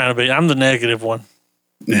 I'm just trying to be. I'm the negative one.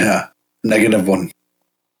 Yeah, negative one.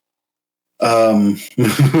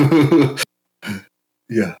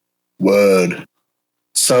 Yeah, word.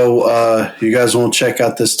 So, you guys want to check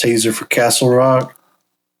out this teaser for Castle Rock?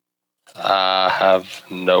 I have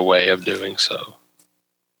no way of doing so.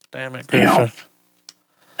 Damn it, Griffin.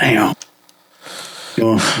 Damn. You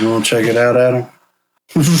want to check it out, Adam?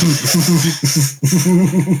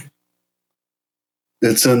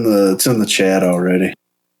 It's in the chat already.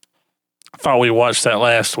 I thought we watched that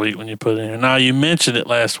last week when you put it in. Now you mentioned it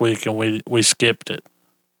last week and we skipped it.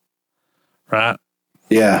 Right?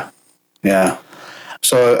 Yeah. Yeah.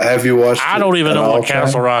 So have you watched I don't even know what Chad?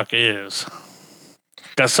 Castle Rock is.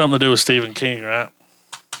 Got something to do with Stephen King, right?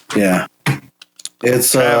 Yeah.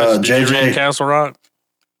 It's Travis, did you read JJ. Castle Rock?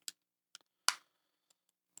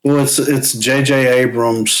 Well, it's JJ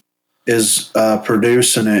Abrams is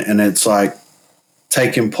producing it, and it's like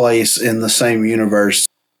taking place in the same universe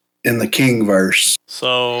in the Kingverse.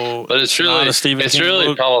 So, But it's really not a Stephen it's King really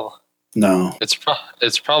book? probably No.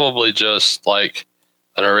 it's probably just like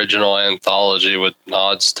an original anthology with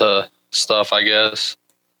nods to stuff, I guess.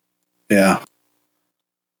 Yeah.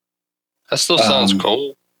 That still sounds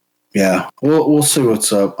cool. Yeah. We'll see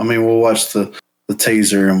what's up. I mean, we'll watch the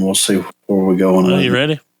teaser and we'll see where we're going. Are with you it.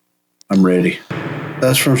 ready? I'm ready.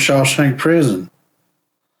 That's from Shawshank Prison.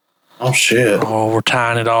 Oh shit. Oh, we're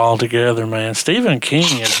tying it all together, man. Stephen King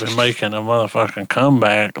has been making a motherfucking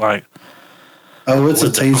comeback. Like, Oh, it's a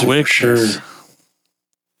with the teaser for quickness. sure.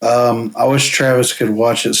 I wish Travis could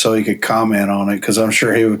watch it so he could comment on it because I'm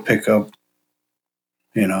sure he would pick up,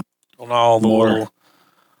 On all the more.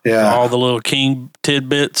 Yeah, all the little King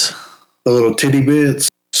tidbits. the little titty bits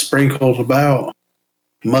sprinkled about,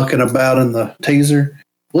 mucking about in the teaser.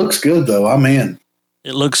 Looks good though. I'm in.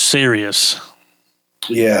 It looks serious.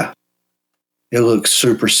 Yeah, it looks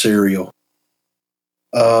super serial.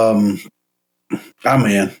 I'm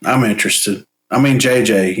in. I'm interested. I mean,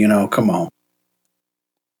 JJ, come on.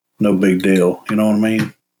 No big deal. You know what I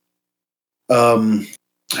mean?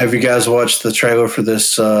 Have you guys watched the trailer for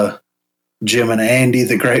this Jim and Andy,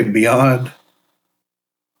 The Great Beyond?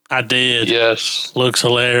 I did. Yes. Looks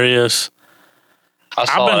hilarious. I I've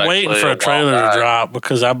saw been it waiting actually for a while trailer to back. drop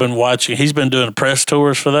because I've been watching. He's been doing press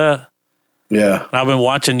tours for that. Yeah. And I've been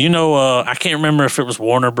watching. I can't remember if it was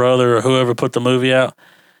Warner Brother or whoever put the movie out.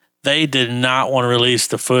 They did not want to release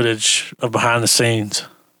the footage of behind the scenes.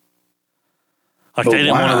 Like, But they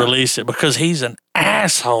didn't want to why? release it because he's an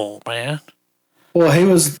asshole, man. Well, he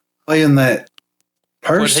was playing that But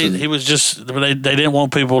person. he was just, they didn't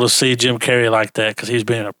want people to see Jim Carrey like that because he's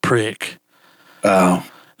being a prick. Oh,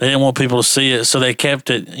 They didn't want people to see it, so they kept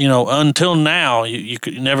it, until now, you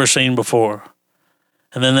could never seen before.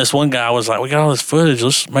 And then this one guy was like, we got all this footage,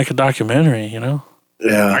 let's make a documentary, I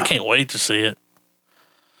yeah. can't wait to see it.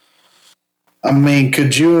 I mean,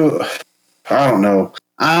 could you? I don't know.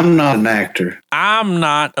 I'm not an actor. I'm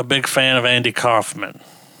not a big fan of Andy Kaufman.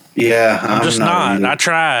 Yeah, I'm just not. either. I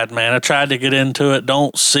tried, man. I tried to get into it.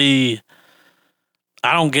 I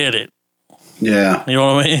don't get it. Yeah, You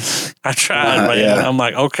know what I mean? I tried, man. Yeah. I'm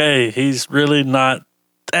like, okay, he's really not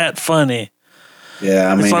that funny.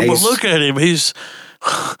 yeah. I mean, It's like, but he's- look at him. He's,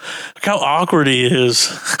 look how awkward he is.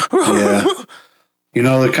 Yeah.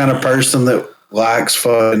 The kind of person that likes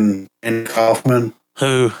fucking Andy Kaufman.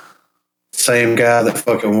 Who? Same guy that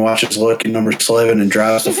fucking watches Lucky Number 11 and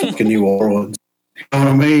drives to fucking New Orleans. You know what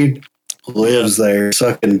I mean? Lives there,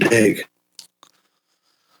 sucking dick.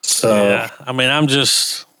 So, Yeah. I mean,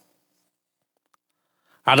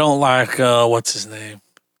 I don't like, what's his name?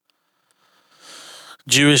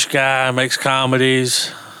 Jewish guy, makes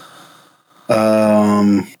comedies.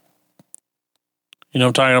 You know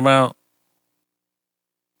what I'm talking about?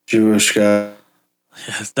 Jewish guy.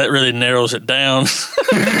 Yes, that really narrows it down.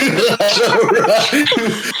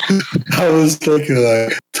 I was thinking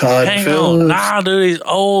like Todd Hang Phillips. on. Nah, dude, he's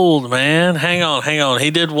old, man. Hang on.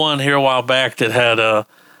 He did one here a while back that had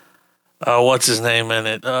what's his name in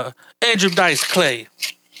it? Andrew Dice Clay.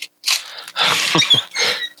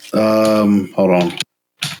 Hold on.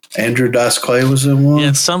 Andrew Dice Clay was in one. Yeah,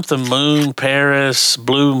 it's something Moon, Paris,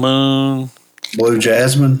 Blue Moon. Blue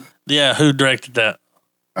Jasmine. Yeah, who directed that?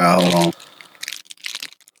 Hold on.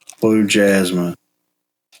 Blue Jasmine.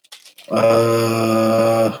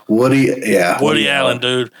 Woody. Yeah. Woody Allen,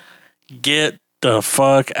 dude. Get the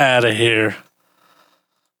fuck out of here.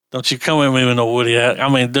 Don't you come at me with no Woody Allen. I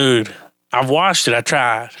mean, dude, I've watched it. I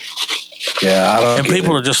tried. Yeah, I don't. And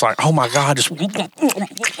people are just like, oh my God, just, you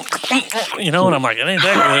know, and I'm like, it ain't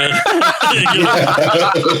that good.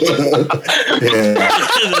 Yeah.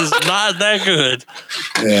 It is not that good.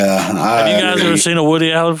 Yeah. Have you guys ever seen a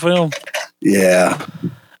Woody Allen film? Yeah.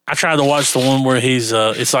 I tried to watch the one where he's,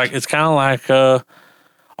 it's kind of like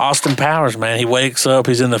Austin Powers, man. He wakes up,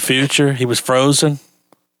 he's in the future, he was frozen.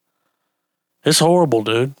 It's horrible,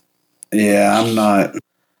 dude. Yeah,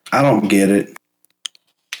 I don't get it.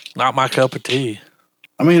 Not my cup of tea.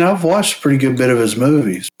 I mean, I've watched a pretty good bit of his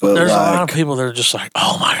movies, but There's like, a lot of people that are just like,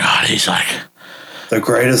 oh my God, he's like the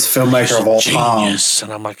greatest filmmaker of all time. genius.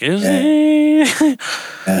 And I'm like, is he?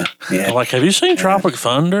 Yeah. I'm like, have you seen Tropic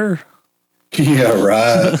Thunder? Yeah,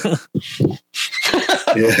 right.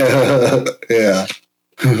 Yeah.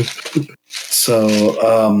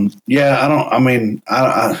 So, yeah, I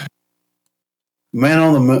Man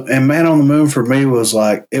on the Moon for me was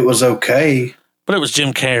like, it was okay. But it was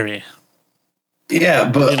Jim Carrey. Yeah,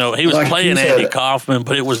 but You know, he was like playing you said, Andy Kaufman,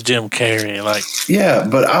 but it was Jim Carrey. Like, yeah,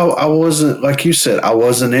 but I wasn't, like you said, I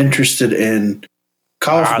wasn't interested in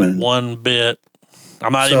Kaufman. not one bit.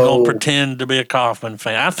 I'm not So- even going to pretend to be a Kaufman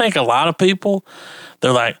fan. I think a lot of people,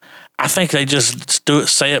 they're like, I think they just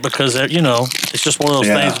say it because they're, you know, it's just one of those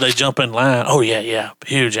Yeah. things. They jump in line. Oh yeah,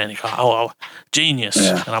 huge Andy Kaufman. Oh, genius.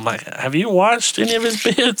 Yeah. And I'm like, have you watched any of his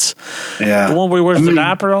bits? Yeah. The one where he wears I the mean-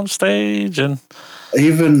 diaper on stage and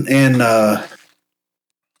Even in,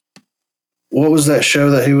 what was that show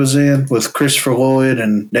that he was in with Christopher Lloyd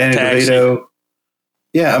and Danny Taxi. DeVito?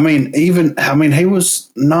 Yeah, he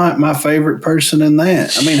was not my favorite person in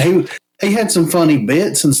that. I mean, he had some funny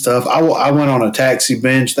bits and stuff. I went on a Taxi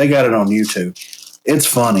binge. They got it on YouTube. It's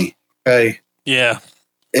funny. Okay. yeah,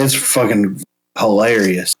 It's fucking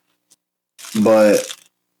hilarious. But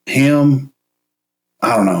him,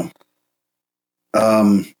 I don't know.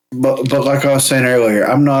 But like I was saying earlier,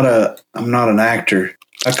 I'm not an actor.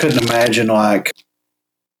 I couldn't imagine like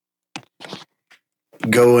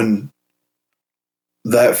going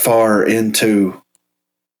that far into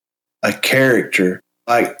a character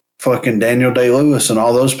like fucking Daniel Day-Lewis and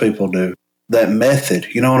all those people do. That method,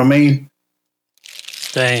 you know what I mean?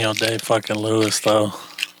 Daniel Day fucking Lewis though.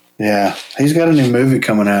 Yeah, he's got a new movie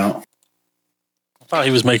coming out. I thought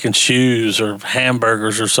he was making shoes or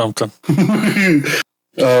hamburgers or something.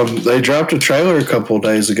 They dropped a trailer a couple of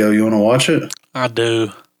days ago. You want to watch it? I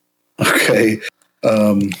do. Okay.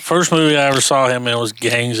 First movie I ever saw him in was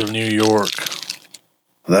Gangs of New York.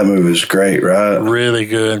 That movie's great, right? Really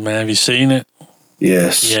good, man. Have you seen it?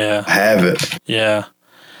 Yes. Yeah. I have it. Yeah.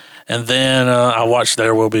 And then I watched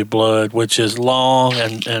There Will Be Blood, which is long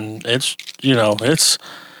and it's, you know, it's,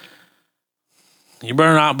 you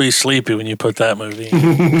better not be sleepy when you put that movie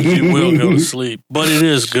in. You will go to sleep, but it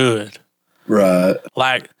is good. Right.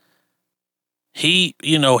 Like he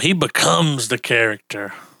becomes the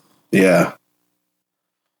character. Yeah.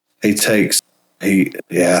 His name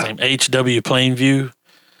H.W. Plainview.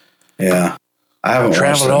 Yeah. I haven't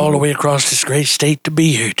Traveled watched all the that. way across this great state to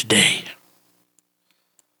be here today.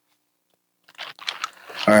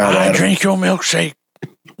 All right, I Adam. drink your milkshake.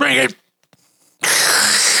 Bring it.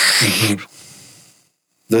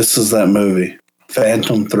 This is that movie,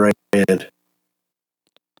 Phantom Thread.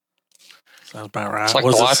 Sounds about right. It's like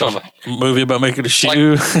Was the it life some of movie about making a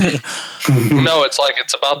shoe? No,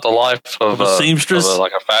 it's about the life of a seamstress?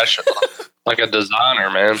 like a fashion, like a designer,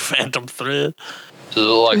 man. Phantom Thread.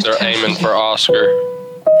 So like they're aiming for Oscar.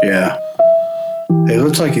 Yeah. It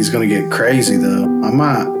looks like he's going to get crazy, though. I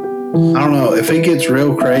don't know. If he gets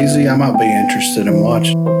real crazy, I might be interested in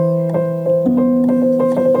watching.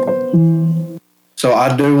 So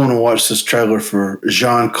I do want to watch this trailer for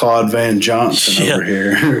Jean-Claude Van Johnson Yeah. over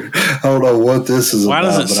here. I don't know what this is Why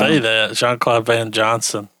about. does it but say that? Jean-Claude Van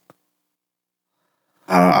Johnson.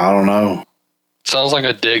 I don't know. Sounds like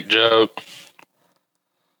a dick joke.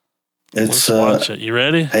 It's Let's watch it. You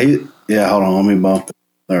ready? Hey, yeah, hold on. Let me bump it.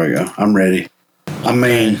 There we go. I'm ready. I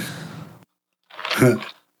mean,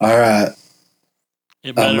 all right.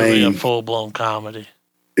 It better be a mean- full-blown comedy.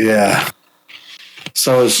 Yeah.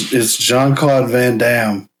 So it's Jean-Claude Van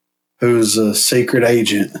Damme, who's a secret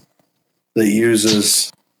agent that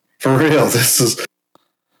uses, for real, this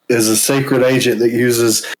is a secret agent that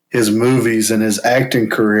uses his movies and his acting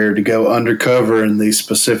career to go undercover in these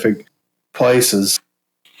specific places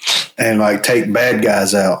and like take bad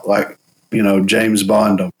guys out, like, you know, James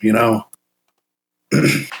Bond them, you know?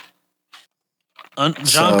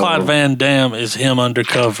 Jean-Claude Van Damme is him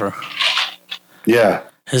undercover. Yeah.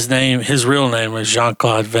 His real name is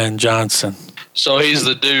Jean-Claude Van Johnson. So he's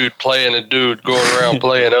the dude playing a dude going around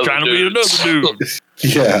playing other Trying to be dudes. another dude.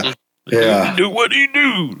 Yeah. Yeah. Do what he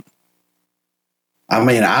do. I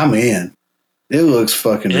mean, I'm in. It looks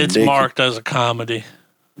fucking It's ridiculous. marked as a comedy.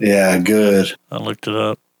 Yeah, good. I looked it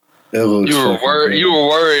up. It looks You were fucking worried. good. You were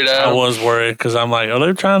worried. I Adam. was worried because I'm like,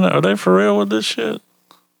 are they for real with this shit?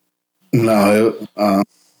 No.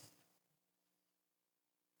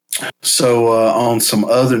 So on some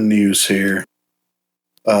other news here,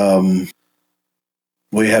 we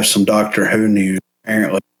have some Doctor Who news.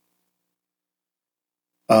 Apparently,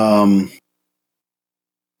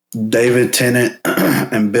 David Tennant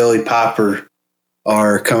and Billy Piper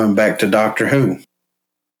are coming back to Doctor Who.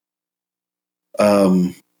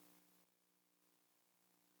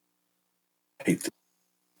 Hate this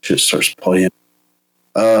shit starts playing.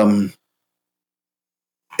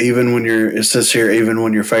 Even when it says here, even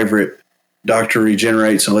when your favorite Doctor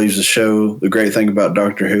regenerates and leaves the show, the great thing about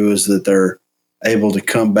Doctor Who is that they're able to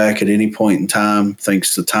come back at any point in time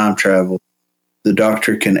thanks to time travel. The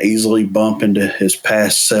Doctor can easily bump into his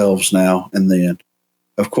past selves now and then.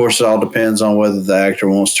 Of course, it all depends on whether the actor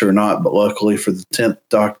wants to or not, but luckily for the 10th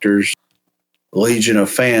Doctor's legion of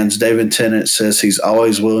fans, David Tennant says he's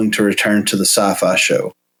always willing to return to the sci-fi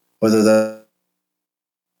show. Whether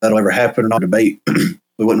that'll ever happen or not, debate.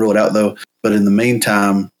 We wouldn't rule it out, though. But in the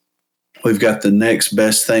meantime, we've got the next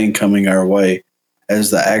best thing coming our way,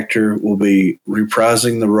 as the actor will be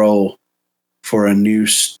reprising the role for a new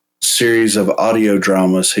series of audio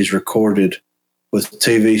dramas he's recorded with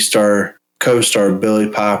TV co-star Billy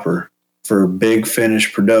Piper for Big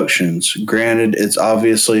Finish Productions. Granted, it's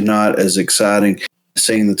obviously not as exciting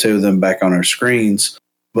seeing the two of them back on our screens,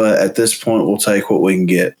 but at this point, we'll take what we can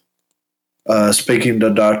get. Speaking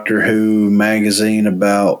to Doctor Who magazine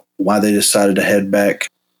about why they decided to head back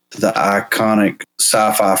to the iconic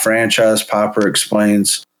sci-fi franchise, Piper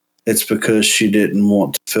explains it's because she didn't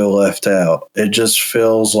want to feel left out. It just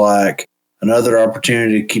feels like another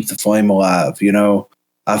opportunity to keep the flame alive. You know,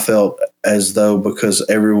 I felt as though because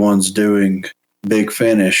everyone's doing Big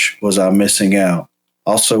Finish, was I missing out?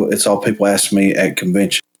 Also, it's all people ask me at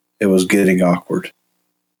convention. It was getting awkward.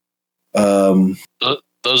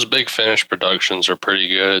 Those Big Finish productions are pretty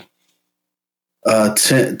good.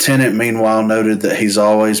 Tennant, meanwhile, noted that he's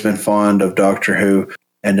always been fond of Doctor Who,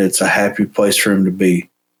 and it's a happy place for him to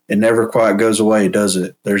be. It never quite goes away, does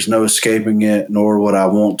it? There's no escaping it, nor would I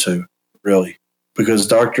want to, really. Because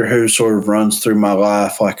Doctor Who sort of runs through my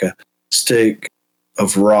life like a stick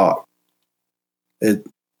of rock.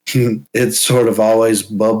 It's sort of always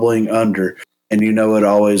bubbling under, and you know it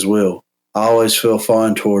always will. I always feel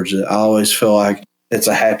fond towards it. I always feel like it's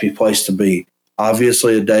a happy place to be.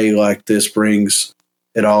 Obviously, a day like this brings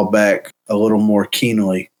it all back a little more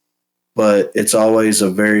keenly, but it's always a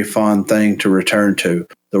very fun thing to return to,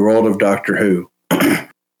 the world of Doctor Who.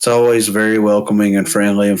 It's always very welcoming and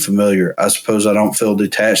friendly and familiar. I suppose I don't feel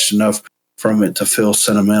detached enough from it to feel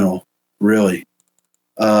sentimental, really.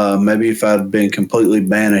 Maybe if I'd been completely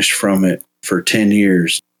banished from it for 10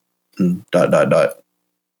 years, ...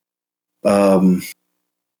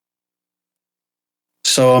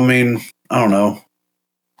 So, I mean, I don't know.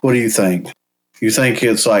 What do you think? You think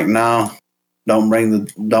it's like, nah, don't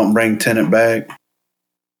bring Tennant back?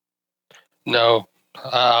 No,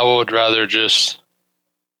 I would rather just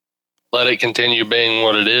let it continue being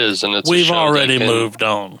what it is, and it's. We've a show already that can, moved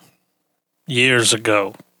on years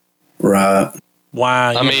ago. Right.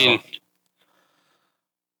 Why? Yes,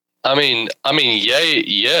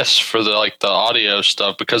 for the audio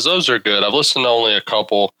stuff, because those are good. I've listened to only a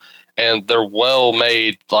couple, and they're well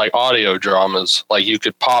made, like audio dramas. Like you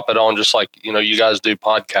could pop it on, just like you guys do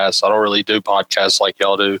podcasts. I don't really do podcasts like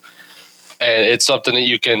y'all do, and it's something that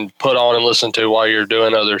you can put on and listen to while you're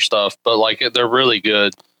doing other stuff. But they're really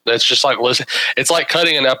good. That's just like listen. It's like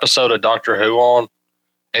cutting an episode of Doctor Who on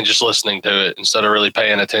and just listening to it instead of really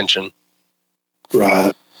paying attention.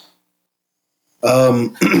 Right.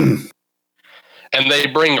 And they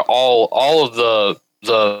bring all of the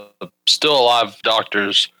still alive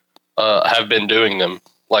doctors have been doing them.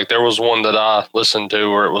 Like there was one that I listened to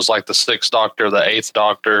where it was like the 6th Doctor, the 8th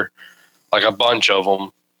Doctor, like a bunch of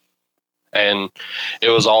them. And it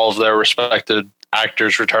was all of their respected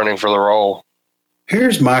actors returning for the role.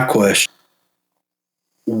 Here's my question.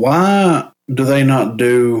 Why do they not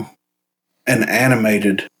do an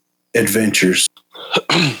animated Adventures?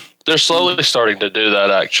 They're slowly starting to do that,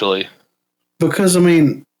 actually. Because, I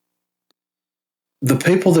mean, the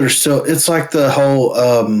people that are still, it's like the whole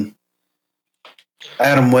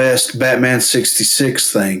Adam West Batman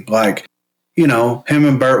 66 thing. Like, you know, him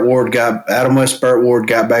and Adam West, Burt Ward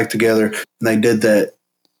got back together and they did the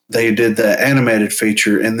animated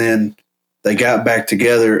feature, and then they got back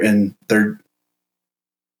together and they've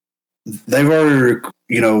already,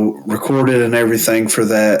 you know, recorded and everything for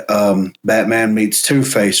that Batman meets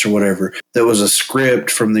Two-Face or whatever. That was a script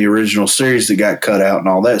from the original series that got cut out and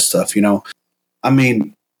all that stuff, you know. I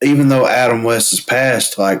mean, even though Adam West has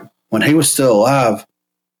passed, like when he was still alive,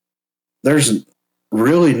 there's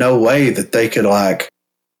really no way that they could like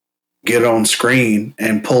get on screen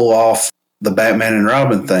and pull off the Batman and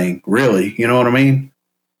Robin thing, really. You know what I mean?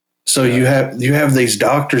 So you have these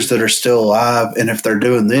doctors that are still alive, and if they're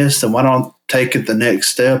doing this, then why don't take it the next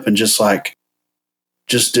step and just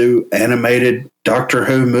do animated Doctor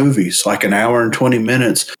Who movies, like an hour and 20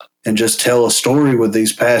 minutes, and just tell a story with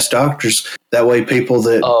these past doctors. That way, people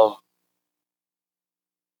that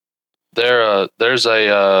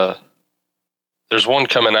there's one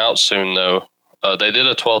coming out soon though. They did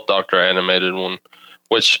a 12th Doctor animated one,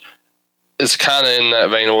 which is kind of in that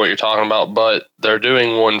vein of what you're talking about, but they're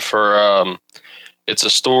doing one for it's a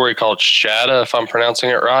story called Shatta, if I'm pronouncing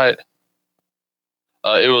it right.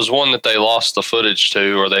 It was one that they lost the footage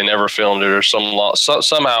to, or they never filmed it, or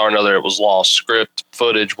somehow or another it was lost, script,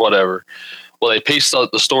 footage, whatever. Well, they pieced the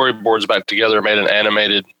storyboards back together, made an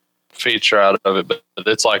animated feature out of it, but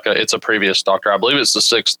it's like it's a previous Doctor. I believe it's the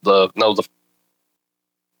 4th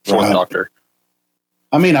Right. Doctor.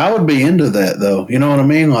 I mean, I would be into that though. You know what I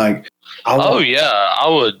mean? Like,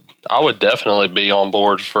 I would definitely be on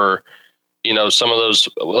board for, you know, some of those.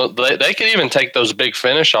 Well, they could even take those Big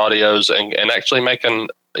Finish audios and actually make an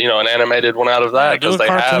animated one out of that, because they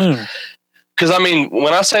have. Because I mean,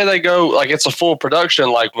 when I say they go like it's a full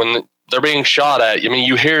production, like when they're being shot at, I mean,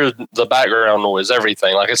 you hear the background noise,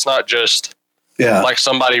 everything. Like it's not just like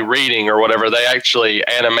somebody reading or whatever. They actually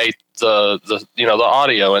animate the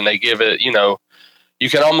audio, and they give it, you know, you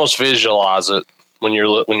can almost visualize it when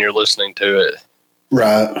you're listening to it.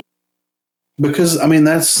 Right. Because I mean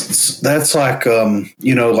that's like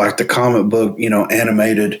you know, like the comic book, you know,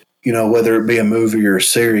 animated, you know, whether it be a movie or a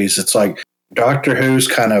series. It's like Doctor Who's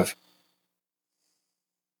kind of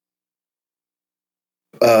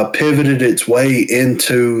pivoted its way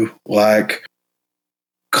into like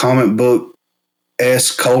comic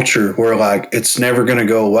book-esque culture, where like it's never going to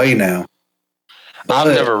go away now. I've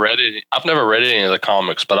never read any of the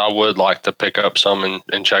comics, but I would like to pick up some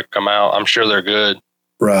and check them out. I'm sure they're good.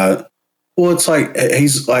 Right. Well, it's like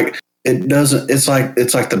he's like it's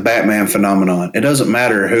like the Batman phenomenon. It doesn't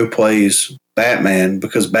matter who plays Batman,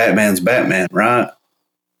 because Batman's Batman, right?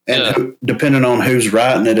 And depending on who's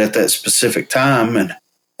writing it at that specific time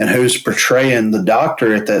and who's portraying the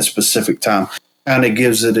Doctor at that specific time, kind of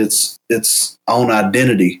gives it its own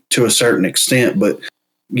identity to a certain extent. But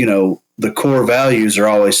you know, the core values are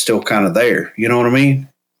always still kind of there. You know what I mean?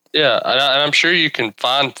 Yeah, and I'm sure you can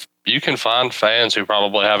find fans who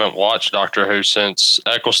probably haven't watched Doctor Who since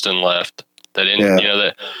Eccleston left. That you know,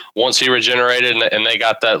 that once he regenerated and they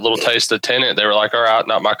got that little taste of Tennant, they were like, all right,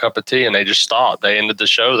 not my cup of tea, and they just stopped. They ended the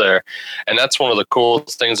show there. And that's one of the cool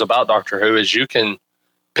things about Doctor Who, is you can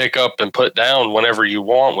pick up and put down whenever you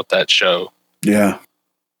want with that show. Yeah.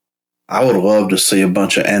 I would love to see a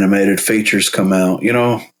bunch of animated features come out, you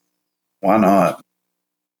know? Why not?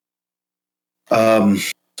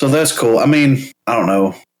 So that's cool. I mean, I don't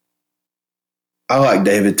know. I like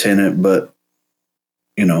David Tennant, but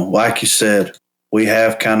you know, like you said, we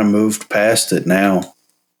have kind of moved past it now.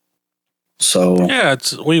 So yeah,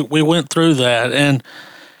 we went through that, and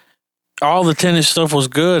all the Tennant stuff was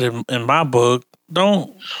good in my book.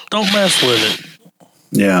 Don't mess with it.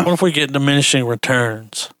 Yeah. What if we get diminishing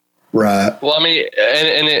returns? Right. Well, I mean,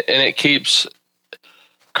 and it keeps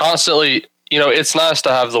constantly. You know, it's nice to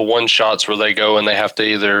have the one shots where they go and they have to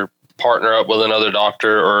either partner up with another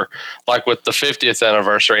doctor, or like with the 50th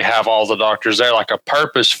anniversary, have all the doctors there, like a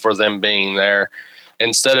purpose for them being there,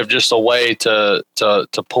 instead of just a way to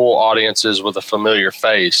pull audiences with a familiar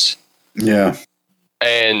face. Yeah.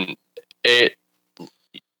 And it,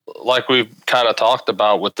 like we've kind of talked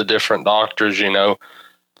about with the different doctors, you know,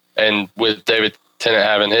 and with David Tennant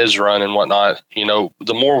having his run and whatnot, you know,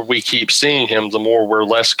 the more we keep seeing him, the more we're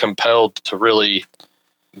less compelled to really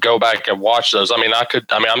go back and watch those. I mean,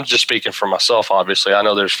 I'm just speaking for myself, obviously. I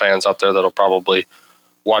know there's fans out there that'll probably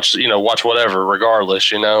watch whatever,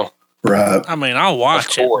 regardless, you know. Right. I mean, I'll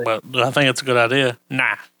watch it, but do I think it's a good idea?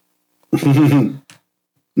 Nah.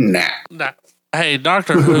 Nah. Hey,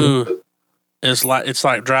 Doctor Who is it's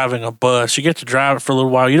like driving a bus. You get to drive it for a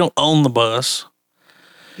little while. You don't own the bus.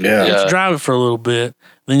 Yeah. You drive it for a little bit,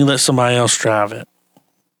 then you let somebody else drive it.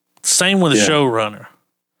 Same with a showrunner.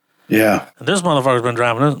 Yeah. And this motherfucker's been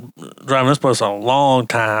driving this bus a long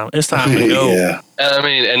time. It's time to go. Yeah. And I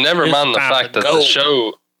mean, and never mind the fact that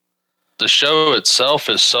the show itself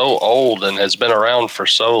is so old and has been around for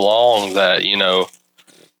so long that, you know,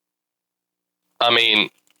 I mean,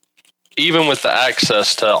 even with the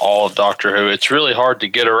access to all of Doctor Who, it's really hard to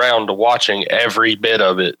get around to watching every bit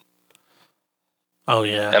of it. Oh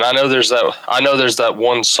yeah. And I know there's that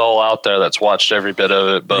one soul out there that's watched every bit of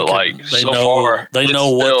it, but they know what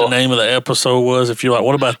the name of the episode was. If you're like,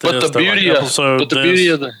 what about this? But the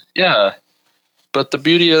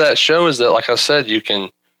beauty of that show is that, like I said, you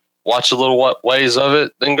can watch a little ways of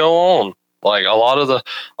it, then go on. Like a lot of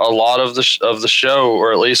the show,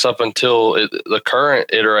 or at least up until the current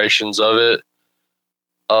iterations of it,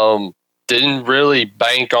 didn't really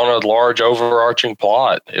bank on a large overarching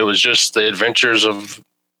plot. It was just the adventures of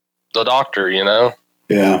the Doctor, you know?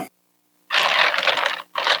 Yeah.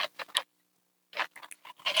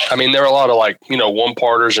 I mean, there are a lot of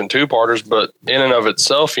one-parters and two-parters, but in and of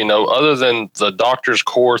itself, you know, other than the Doctor's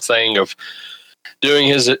core thing of doing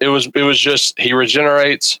it was just he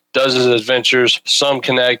regenerates, does his adventures, some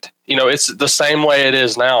connect. You know, it's the same way it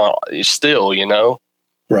is now still, you know?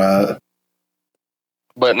 Right.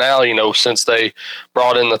 But now, you know, since they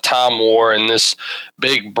brought in the Time War and this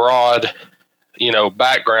big, broad, you know,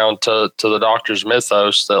 background to the Doctor's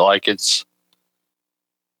mythos, that I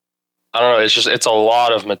don't know, it's a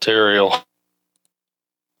lot of material.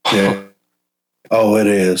 Yeah. Oh, it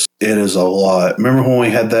is. It is a lot. Remember when we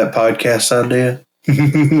had that podcast idea?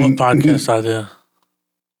 What podcast idea?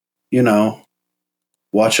 You know,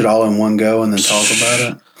 watch it all in one go and then talk about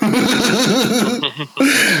it.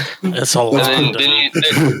 It's a lot.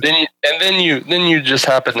 Then you just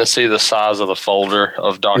happen to see the size of the folder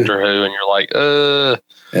of Doctor Who, and you're like,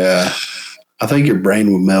 Yeah. I think your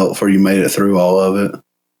brain would melt before you made it through all of it.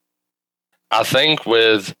 I think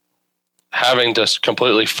with having to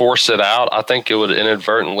completely force it out, I think it would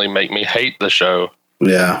inadvertently make me hate the show.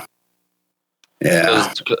 Yeah.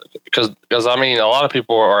 Yeah. Because I mean, a lot of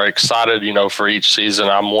people are excited, you know, for each season.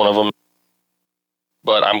 I'm one of them.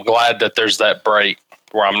 But I'm glad that there's that break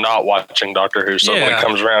where I'm not watching Doctor Who. So when it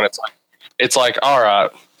comes around, it's like, all right,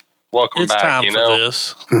 welcome it's back. Time you for know,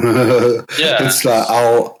 this. Yeah. It's like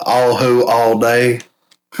all Who all day.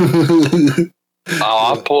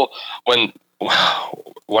 I pull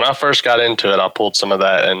when I first got into it, I pulled some of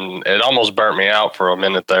that, and it almost burnt me out for a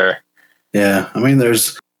minute there. Yeah, I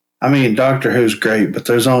mean, Doctor Who's great, but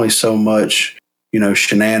there's only so much, you know,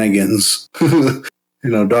 shenanigans. You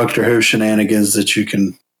know, Doctor Who shenanigans that you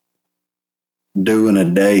can do in a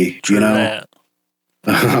day. True, you know, that.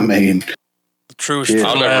 I mean, the truest.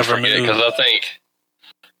 I'll never forget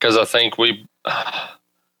because I think we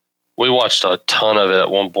watched a ton of it at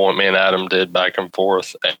one point. Me and Adam did back and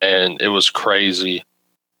forth, and it was crazy.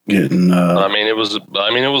 Getting, I mean, it was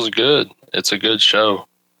good. It's a good show,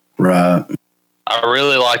 right? I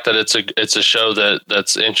really like that. It's a show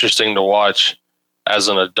that's interesting to watch as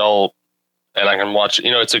an adult. And I can watch,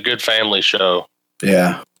 you know, it's a good family show.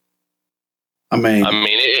 Yeah. I mean,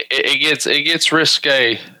 it gets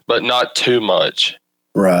risque, but not too much.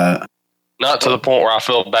 Right. Not to the point where I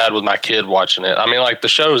feel bad with my kid watching it. I mean, like, the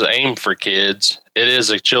show's aimed for kids. It is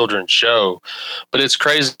a children's show, but it's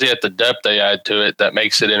crazy at the depth they add to it that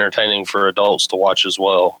makes it entertaining for adults to watch as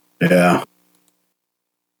well. Yeah.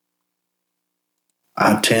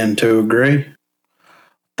 I tend to agree.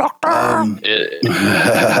 Doctor. I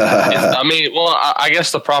mean, well, I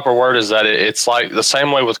guess the proper word is that it's like the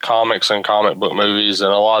same way with comics and comic book movies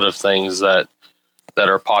and a lot of things that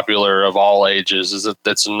are popular of all ages, is that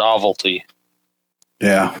it's a novelty.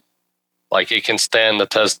 Yeah. Like, it can stand the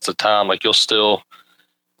test of time. Like, you'll still,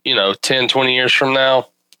 you know, 10, 20 years from now,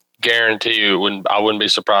 guarantee you, I wouldn't be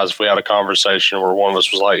surprised if we had a conversation where one of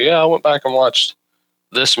us was like, yeah, I went back and watched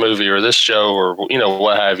this movie or this show or, you know,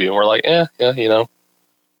 what have you. And we're like, yeah, you know.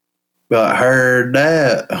 But heard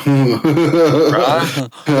that.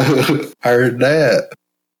 Right? Heard that.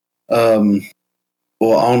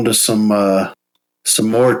 Well, on to some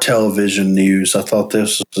more television news. I thought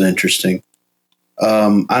this was interesting.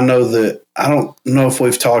 I know that I don't know if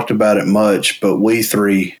we've talked about it much, but we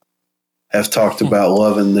three have talked about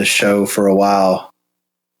loving this show for a while.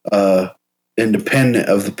 Independent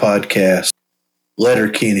of the podcast,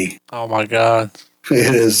 Letterkenny. Oh my God.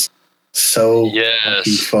 It is so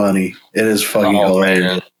fucking funny. It is fucking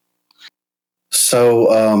hilarious. Man.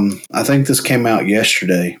 So I think this came out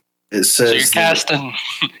yesterday. It says So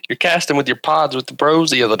you're casting with your pods with the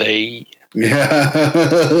bros the other day. Yeah.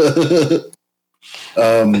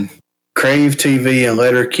 Crave TV and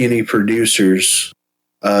Letterkenny producers,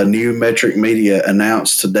 New Metric Media,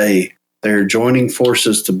 announced today they're joining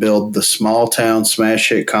forces to build the small town smash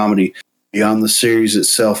hit comedy beyond the series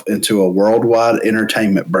itself into a worldwide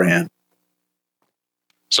entertainment brand.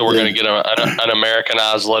 So we're going to get an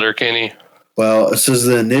Americanized Letterkenny. Well, it says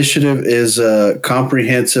the initiative is a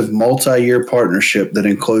comprehensive multi-year partnership that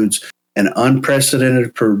includes an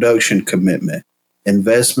unprecedented production commitment,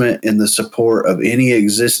 investment in the support of any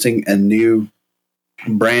existing and new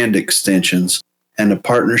brand extensions, and a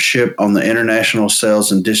partnership on the international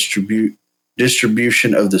sales and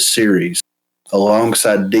distribution of the series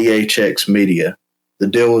alongside DHX Media. The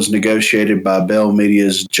deal was negotiated by Bell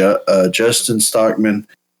Media's Justin Stockman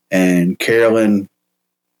and Carolyn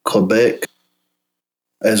Klebeck,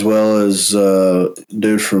 as well as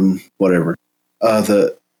dude from whatever.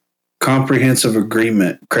 The comprehensive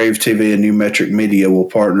agreement, Crave TV and New Metric Media will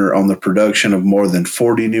partner on the production of more than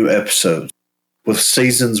 40 new episodes. With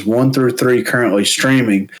seasons 1 through 3 currently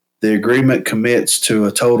streaming, the agreement commits to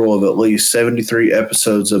a total of at least 73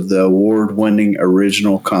 episodes of the award-winning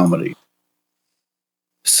original comedy.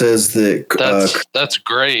 Says that that's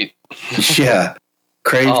great. Yeah,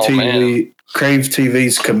 Crave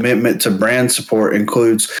TV's commitment to brand support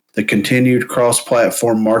includes the continued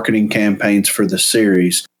cross-platform marketing campaigns for the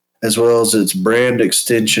series, as well as its brand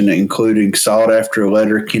extension, including sought-after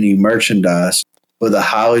Letterkenny merchandise with a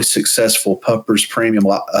highly successful Puppers Premium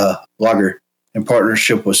Lager in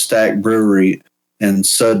partnership with Stack Brewery and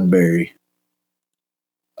Sudbury.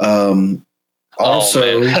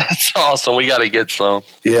 Also, that's awesome. We got to get some.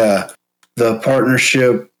 Yeah, the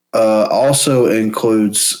partnership also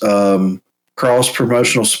includes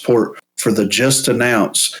cross-promotional support for the just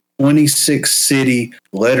announced 26-city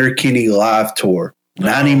Letterkenny live tour,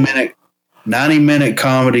 90-minute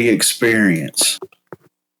comedy experience,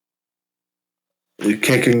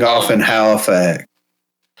 kicking off in Halifax.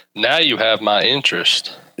 Now you have my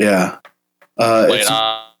interest. Yeah. Wait,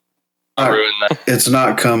 I ruined that. It's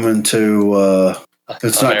not coming to.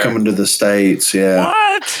 It's not coming to the States. Yeah.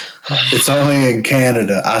 What? It's only in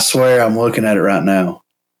Canada. I swear, I'm looking at it right now.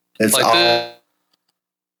 It's Like all.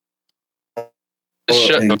 this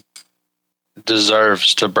show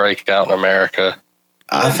deserves to break out in America.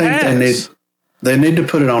 I think they need to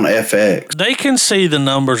put it on FX. They can see the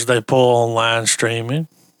numbers they pull online streaming.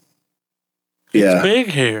 Yeah. It's big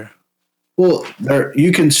here. Well,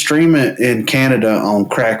 you can stream it in Canada on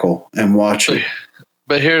Crackle and watch it.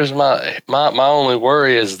 But here's my only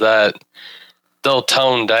worry is that they'll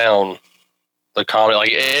tone down the comedy. Like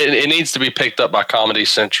it needs to be picked up by Comedy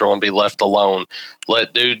Central and be left alone.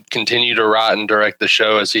 Let dude continue to write and direct the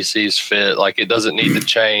show as he sees fit. Like it doesn't need to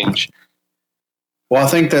change. Well, I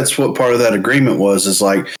think that's what part of that agreement was, is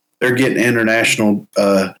like they're getting international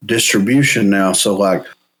distribution now. So like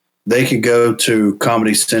they could go to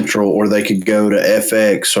Comedy Central or they could go to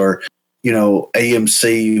FX or,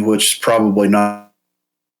 AMC, which is probably not.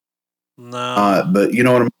 No. But you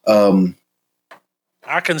know what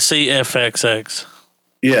I can see FXX.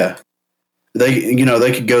 Yeah. They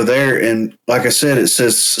could go there. And like I said, it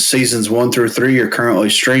says seasons 1 through 3 are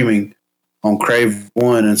currently streaming on Crave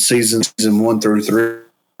 1 and season 1 through 3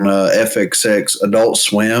 on FXX Adult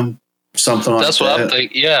Swim, something like that. That's what I'm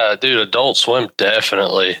thinking. Yeah, dude, Adult Swim,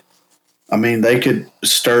 definitely. I mean, they could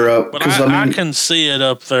stir up. But I can see it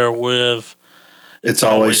up there with It's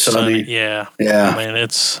Always Sunny. Yeah. Yeah. I mean,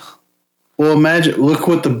 it's. Well, imagine, look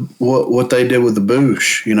what they did with the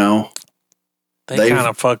Boosh, They kind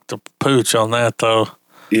of fucked the pooch on that, though.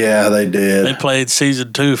 Yeah, they did. They played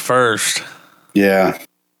season 2 first. Yeah.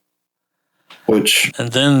 Which.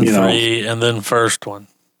 And then 3, and then first one.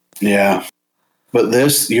 Yeah. But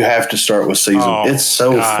this, you have to start with season. It's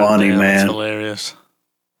so funny, man. It's hilarious.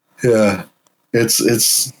 Yeah.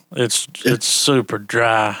 It's super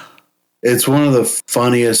dry. It's one of the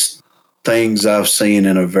funniest things I've seen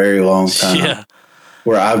in a very long time. Yeah.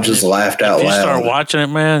 Where I've just laughed out loud. If you start watching it,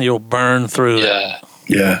 man, you'll burn through it.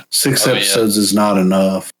 Yeah. 6 episodes is not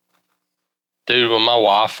enough. Dude, when my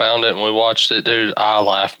wife found it and we watched it, dude, I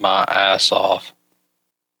laughed my ass off.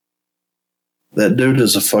 That dude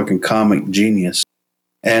is a fucking comic genius.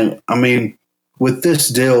 And I mean, with this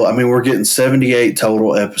deal, I mean, we're getting 78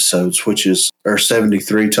 total episodes, or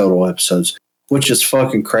 73 total episodes, which is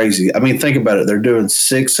fucking crazy. I mean, think about it. They're doing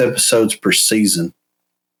 6 episodes per season.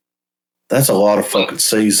 That's a lot of fucking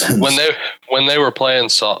seasons. When they were playing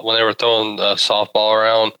when they were throwing softball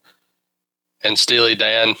around, and Steely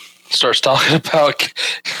Dan starts talking about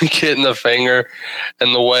getting the finger,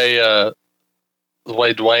 and the way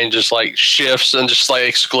Dwayne just like shifts and just like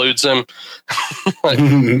excludes him. Like,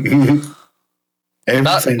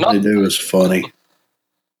 Everything they do is funny.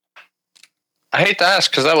 I hate to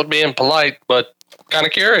ask because that would be impolite, but kind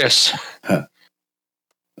of curious. You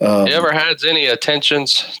ever had any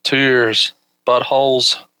attentions to your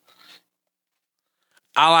buttholes?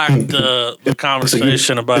 I like the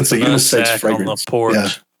conversation about the nutsack on the porch. Yeah.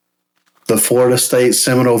 The Florida State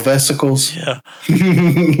Seminole vesicles. Yeah.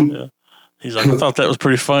 Yeah. He's like, I thought that was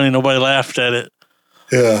pretty funny. Nobody laughed at it.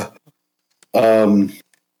 Yeah.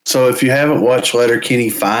 So if you haven't watched Letterkenny,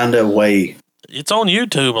 find a way. It's on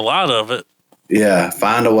YouTube, a lot of it. Yeah,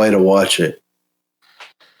 find a way to watch it.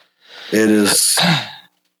 It is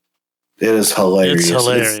hilarious. It's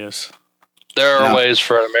hilarious. There are ways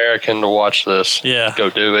for an American to watch this. Yeah. Go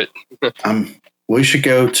do it. We should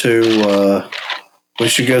go to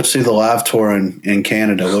see the live tour in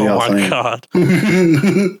Canada. What do y'all think? God.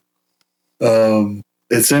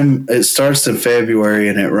 It starts in February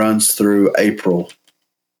and it runs through April.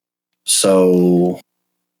 So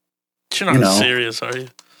You're not serious, are you?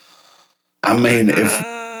 I mean, if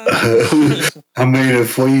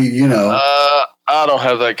we, I don't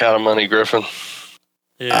have that kind of money, Griffin.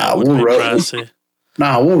 Yeah, we'll road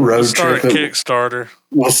trip trip it. Kickstarter.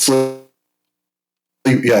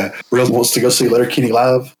 Real wants to go see Letterkenny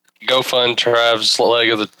live. Go fund Trav's leg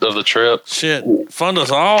of the trip. Shit, fund us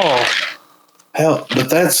all. Hell,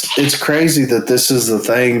 but it's crazy that this is the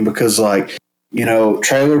thing because, like,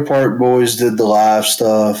 Trailer Park Boys did the live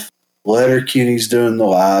stuff. Letterkenny's doing the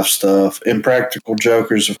live stuff. Impractical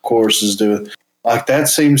Jokers, of course, is doing like that.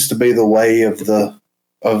 Seems to be the way of the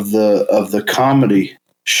comedy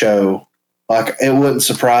show. Like, it wouldn't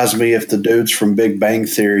surprise me if the dudes from Big Bang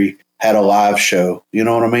Theory had a live show. You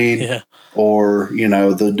know what I mean? Yeah. Or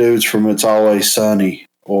the dudes from It's Always Sunny,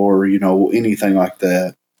 or anything like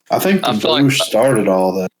that. I think the Blues started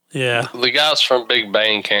all that. Yeah. The guys from Big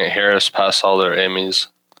Bang can't hear us pass all their Emmys.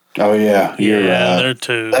 Oh yeah, you're right. They're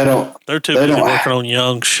too. They're too busy working on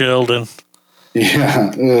Young Sheldon.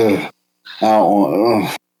 Yeah.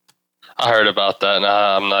 I heard about that, and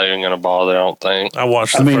I'm not even going to bother. I don't think. I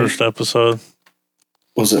watched the first episode.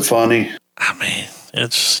 Was it funny? I mean,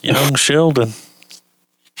 it's Young Sheldon.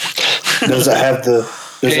 Does it have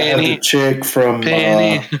the chick from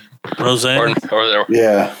Roseanne?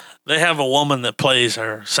 Yeah. They have a woman that plays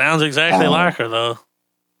her. Sounds exactly like her, though.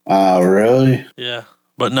 Oh, really? Yeah.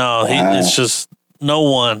 But no, it's just no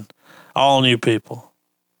one. All new people.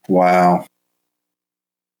 Wow.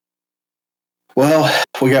 Well,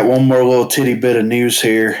 we got one more little titty bit of news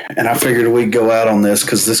here, and I figured we'd go out on this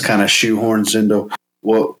because this kind of shoehorns into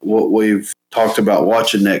what we've talked about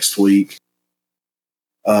watching next week.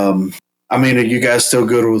 I mean, are you guys still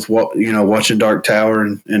good with watching Dark Tower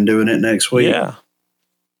and doing it next week? Yeah.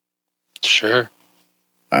 Sure.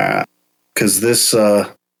 All right. Because this,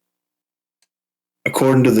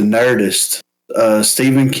 according to the Nerdist,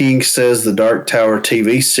 Stephen King says the Dark Tower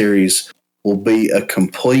TV series will be a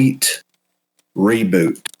complete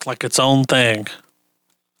reboot. Like its own thing.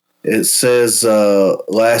 It says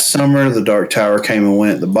last summer, The Dark Tower came and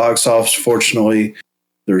went at the box office. Fortunately,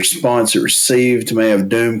 the response it received may have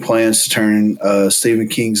doomed plans to turn Stephen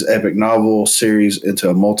King's epic novel series into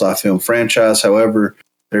a multi-film franchise. However,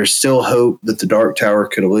 there's still hope that The Dark Tower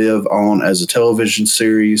could live on as a television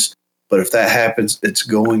series, but if that happens, it's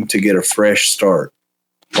going to get a fresh start.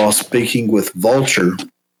 While speaking with Vulture,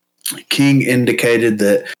 King indicated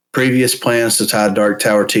that previous plans to tie Dark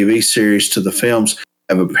Tower TV series to the films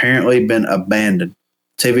have apparently been abandoned.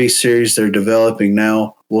 TV series they're developing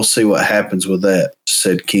now, we'll see what happens with that,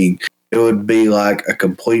 said King. It would be like a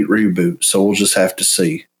complete reboot, so we'll just have to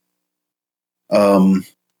see.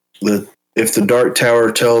 If the Dark Tower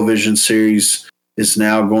television series is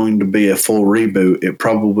now going to be a full reboot, it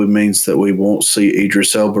probably means that we won't see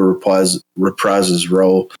Idris Elba reprise his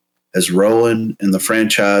role as Roland in the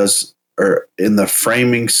franchise or in the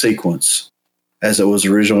framing sequence as it was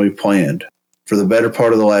originally planned. For the better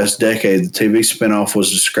part of the last decade, the TV spinoff was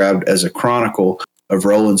described as a chronicle of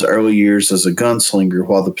Roland's early years as a gunslinger,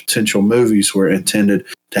 while the potential movies were intended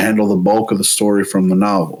to handle the bulk of the story from the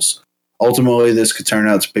novels. Ultimately, this could turn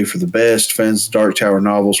out to be for the best. Fans of Dark Tower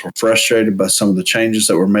novels were frustrated by some of the changes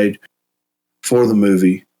that were made for the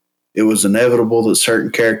movie, it was inevitable that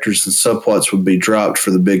certain characters and subplots would be dropped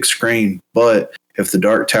for the big screen. But if the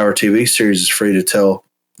Dark Tower TV series is free to tell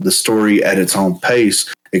the story at its own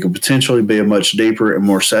pace, it could potentially be a much deeper and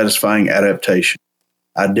more satisfying adaptation.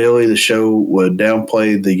 Ideally, the show would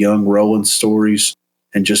downplay the young Roland stories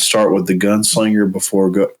and just start with the gunslinger before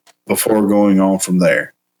going on from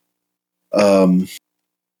there.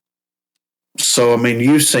 So, I mean,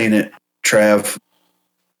 you've seen it, Trav.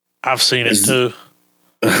 I've seen it too.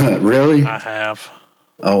 Really? I have.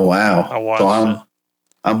 Oh, wow. I watched it.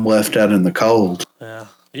 I'm left out in the cold. Yeah.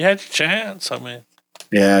 You had your chance. I mean,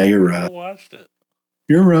 Yeah, you're I right. watched it.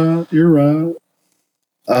 You're right.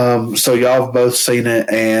 So y'all have both seen it,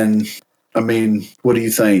 and I mean, what do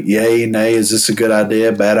you think? Yay, nay? Is this a good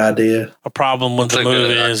idea? Bad idea? A problem with It's the a good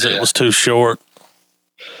movie is idea. it was too short.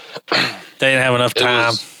 They didn't have enough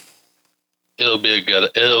time. It'll be a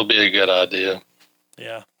good idea.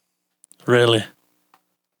 Yeah. Really.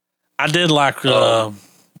 I did like Roland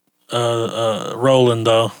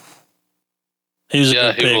though. He was a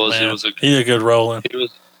good pick, man. He's a good Roland. He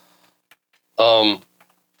was.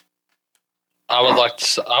 I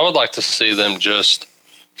would like to see them just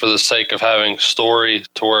for the sake of having story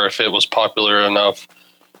to where if it was popular enough,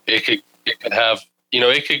 it could have,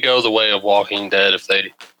 it could go the way of Walking Dead if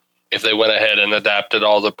they went ahead and adapted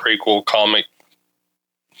all the prequel comic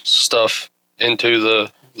stuff into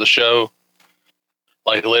the show.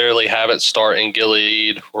 Like literally have it start in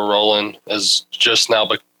Gilead where Roland is just now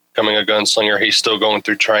becoming a gunslinger. He's still going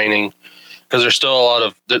through training because there's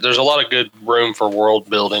still there's a lot of good room for world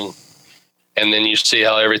building. And then you see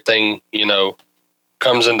how everything,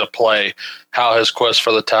 comes into play, how his quest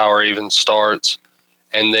for the tower even starts.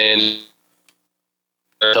 And then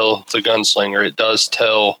until the gunslinger, it does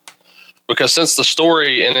tell, because since the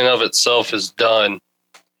story in and of itself is done,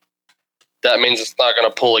 that means it's not going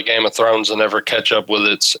to pull a Game of Thrones and ever catch up with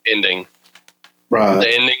its ending. Right.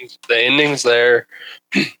 The ending's there.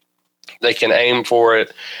 They can aim for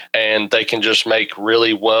it, and they can just make a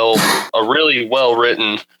really well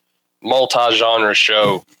written multi-genre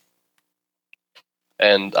show.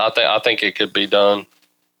 And I think it could be done.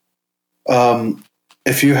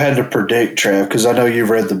 If you had to predict, Trav, because I know you've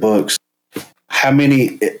read the books, how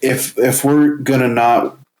many? If we're gonna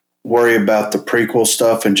not worry about the prequel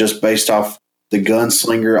stuff and just based off the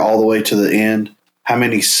gunslinger all the way to the end, how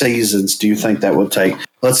many seasons do you think that would take?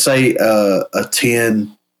 Let's say a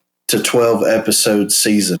 10 to 12 episode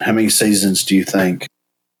season. How many seasons do you think?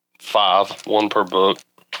 5, 1 per book.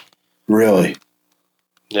 Really?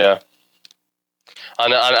 Yeah. I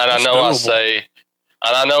know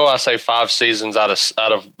I say 5 seasons out of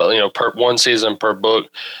per 1 season per book,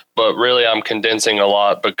 but really I'm condensing a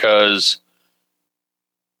lot because,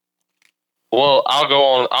 well, I'll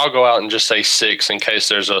go out and just say 6 in case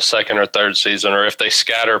there's a second or third season, or if they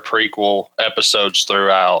scatter prequel episodes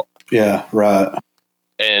throughout. Yeah, right.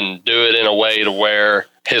 And do it in a way to where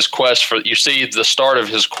his quest you see the start of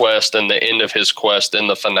his quest and the end of his quest in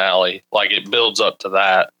the finale, like it builds up to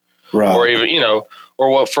that, right? Or even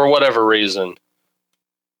for whatever reason.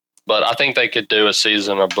 But I think they could do a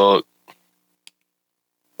season a book.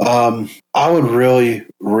 I would really,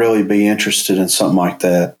 really be interested in something like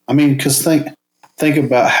that. I mean, because think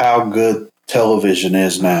about how good television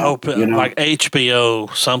is now. Like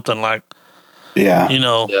HBO, something like, yeah,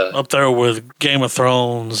 up there with Game of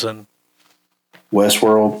Thrones and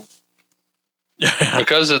Westworld.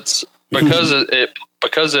 because it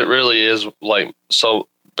really is like, so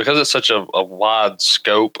because it's such a wide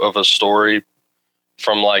scope of a story,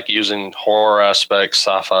 from like using horror aspects,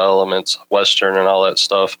 sci-fi elements, Western and all that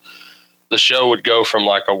stuff, the show would go from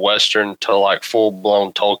like a Western to like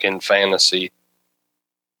full-blown Tolkien fantasy.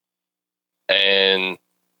 And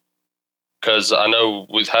because I know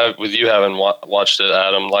with you having watched it,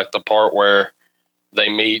 Adam, like the part where they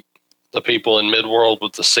meet the people in Midworld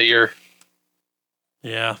with the seer.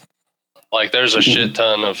 Yeah. Like there's a shit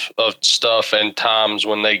ton of stuff and times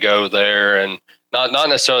when they go there, and not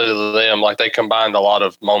necessarily them, like they combined a lot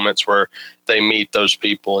of moments where they meet those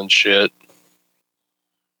people and shit.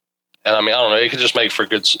 And I mean, I don't know, it could just make for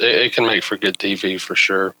good TV for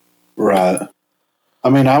sure. Right. I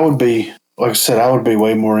mean, I would be, like I said, I would be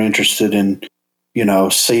way more interested in,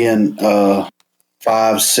 seeing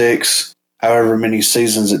 5, 6, however many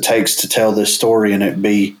seasons it takes to tell this story, and it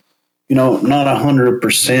be, not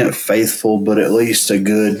 100% faithful, but at least a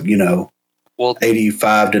good,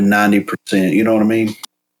 85 to 90%. You know what I mean?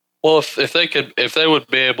 Well, if they would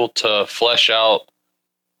be able to flesh out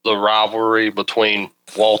the rivalry between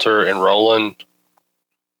Walter and Roland,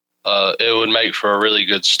 it would make for a really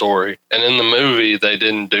good story. And in the movie, they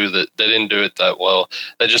didn't do that. They didn't do it that well.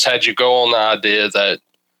 They just had you go on the idea that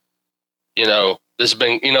you know, this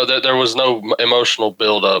been, you know, there was no emotional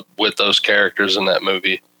build up with those characters in that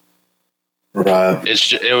movie. Right.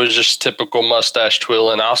 It was just typical mustache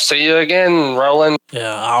twirling. I'll see you again, Roland.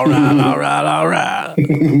 Yeah, all right.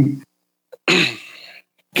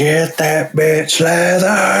 Get that bitch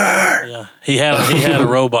leather. Yeah, he had a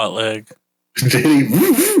robot leg. Did he?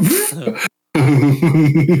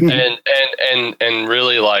 And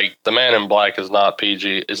really, like, the Man in Black is not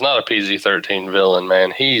PG. Is not a PG-13 villain,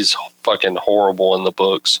 man. He's fucking horrible in the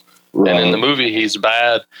books, Right. and in the movie he's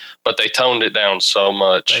bad. But they toned it down so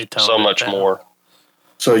much, more.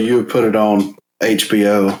 So you would put it on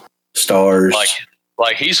HBO Stars.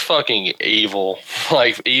 Like he's fucking evil,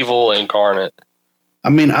 like evil incarnate. I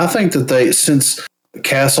mean, I think that since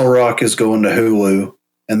Castle Rock is going to Hulu,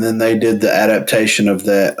 and then they did the adaptation of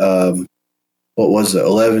that, what was it,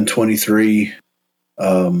 11/23,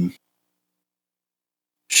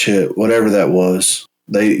 whatever that was.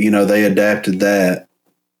 They adapted that.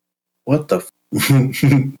 What the?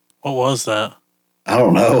 What was that? I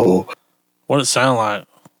don't know. What did it sound like?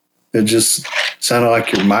 It just sounded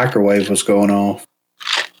like your microwave was going off.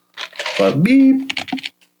 But beep.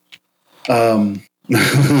 But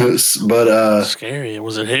Scary.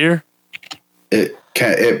 Was it here? it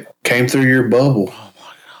came through your bubble. Oh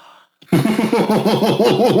my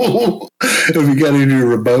god! Have you got any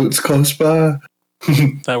remotes close by?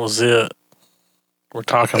 That was it. We're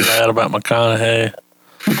talking bad about McConaughey.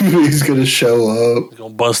 He's gonna show up. He's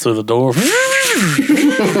gonna bust through the door.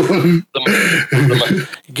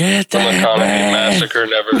 Get The that McConaughey man. massacre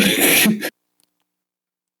never ended.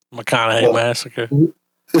 McConaughey massacre.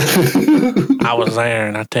 I was there,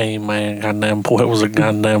 and I tell you, man, goddamn boy, it was a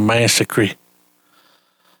goddamn massacre.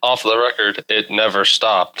 Off the record, it never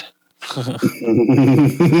stopped.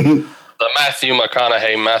 The Matthew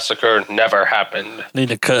McConaughey massacre never happened. Need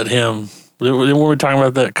to cut him. When we were talking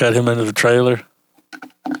about that, cut him into the trailer.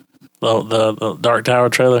 The Dark Tower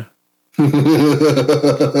trailer.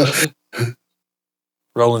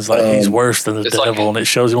 Roland's like, he's worse than the it's devil, like- and it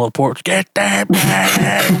shows him on the porch. Get that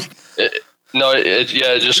man.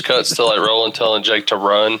 It just cuts to like Roland telling Jake to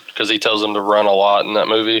run because he tells him to run a lot in that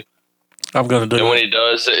movie. I'm gonna do And when it. he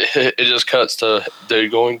does, it just cuts to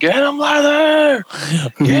dude going, "Get him, Leather!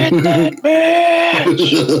 Get that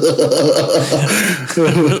bitch!"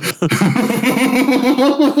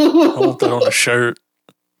 I want that on a shirt.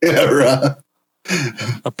 Yeah, right.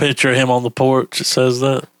 A picture of him on the porch. It says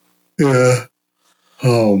that. Yeah.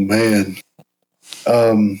 Oh man.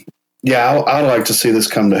 Yeah, I'd like to see this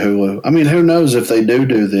come to Hulu. I mean, who knows if they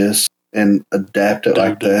do this and adapt it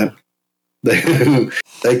like that?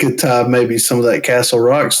 They could tie maybe some of that Castle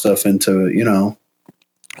Rock stuff into it, you know.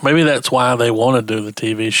 Maybe that's why they want to do the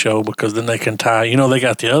TV show, because then they can tie. You know, they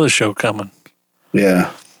got the other show coming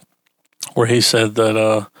Yeah. where he said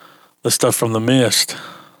that the stuff from The Mist.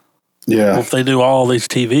 Well, Yeah. if they do all these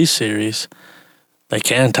TV series, they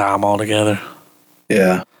can tie them all together.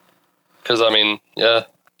 Yeah. Because I mean, yeah,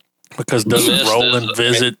 Because doesn't Mist Roland is-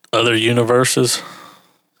 visit other universes,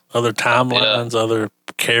 other timelines, other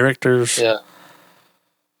characters, yeah.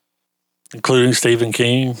 including Stephen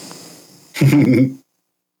King?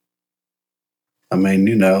 I mean,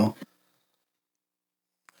 you know.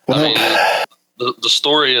 Well, I mean, the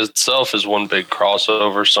story itself is one big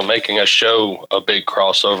crossover, so making a show a big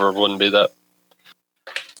crossover wouldn't be that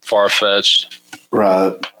far fetched.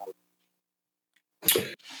 right.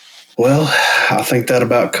 Well, I think that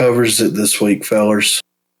about covers it this week, fellers.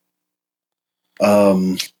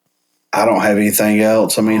 I don't have anything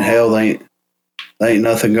else. I mean, hell, there ain't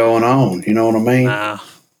nothing going on. You know what I mean? Nah.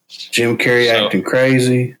 Jim Carrey So- acting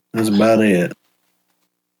crazy. That's about it.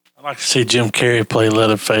 I'd like to see Jim Carrey play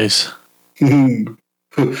Leatherface. I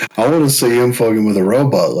want to see him fucking with a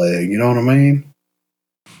robot leg. You know what I mean?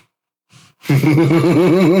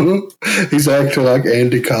 He's acting like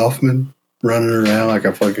Andy Kaufman, running around like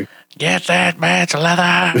a fucking. Get that match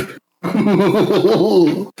leather.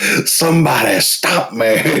 Somebody stop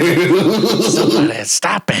me! Somebody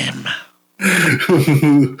stop him.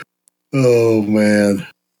 Oh man.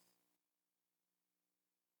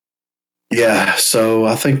 Yeah, so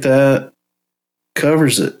I think that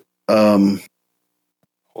covers it. We'll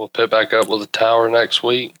pick back up with the tower next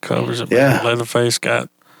week. Covers it. Yeah. Leatherface got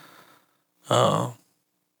one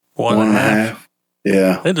One and a half.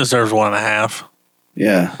 Yeah, It deserves 1.5.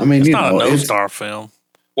 yeah. I mean, It's you not know, a it's, no-star film.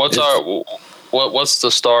 What's what's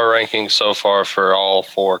the star ranking so far for all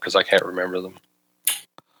four? Because I can't remember them.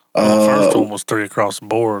 The first one was 3 across the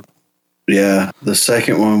board. yeah. The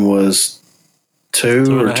second one was 2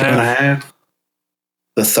 2 or and a 2.5.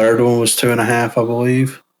 The third one was 2.5, I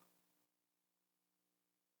believe.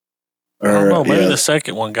 I don't know. Maybe yeah. the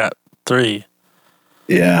second one got 3.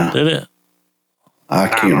 Yeah, Did it? I I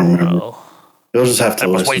can't don't remember. know. You'll just have to That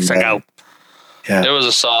was listen weeks back. ago. Yeah. It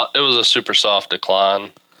was a super soft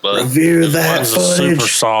decline, but Review It that was a super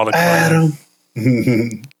footage, saw decline.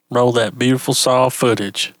 Adam. Roll that beautiful saw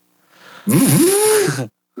footage. Cut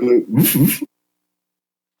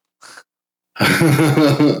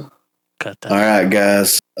that. All right,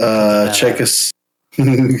 guys. Check us.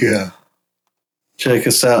 Yeah. Check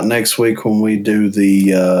us out next week when we do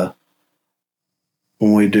the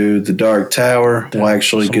Dark Tower. We'll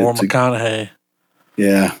actually Some more get to. McConaughey.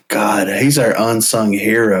 Yeah. God, he's our unsung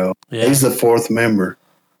hero. Yeah. He's the 4th member.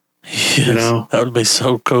 Yes, You know? that would be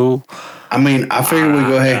so cool. I mean, I figured we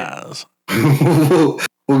go ahead. Guys.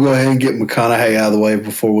 we'll go ahead and get McConaughey out of the way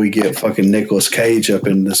before we get fucking Nicolas Cage up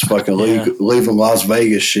in this fucking leave him Las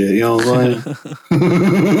Vegas shit. You know what I'm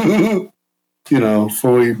saying? You know,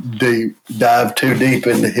 before we dive too deep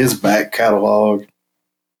into his back catalog.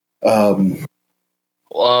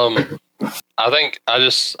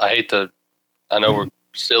 I know we're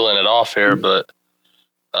sealing it off here, but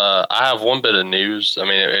I have one bit of news. I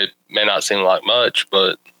mean, it may not seem like much,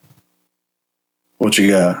 but What you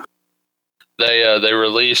got? they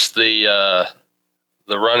released the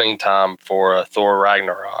running time for Thor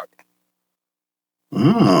Ragnarok.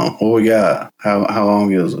 Oh, what we got? How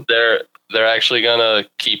long is it? They're actually gonna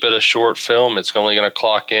keep it a short film. It's only gonna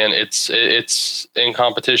clock in. It's in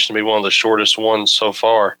competition to be one of the shortest ones so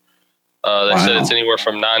far. They said it's anywhere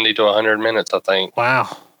from 90 to 100 minutes, I think.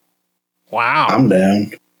 Wow. I'm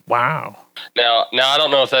down. Wow. Now I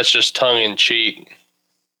don't know if that's just tongue in cheek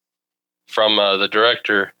from the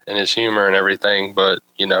director and his humor and everything, but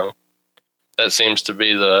you know, that seems to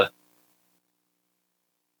be the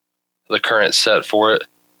current set for it.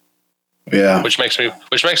 Yeah. Which makes me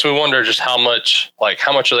wonder just how much are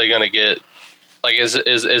they going to get? Like, is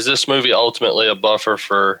this movie ultimately a buffer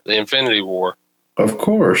for the Infinity War? Of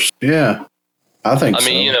course. Yeah. I think so. I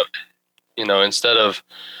mean, instead of,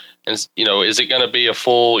 is it going to be a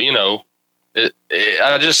full, I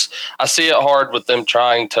see it hard with them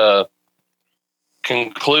trying to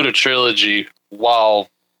conclude a trilogy while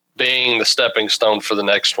being the stepping stone for the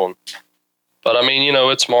next one. But I mean,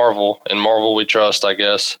 it's Marvel, and Marvel we trust, I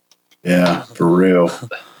guess. Yeah, for real.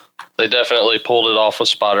 They definitely pulled it off with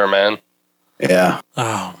Spider-Man. Yeah.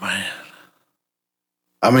 Oh, man.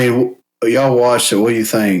 I mean, y'all watched it. What do you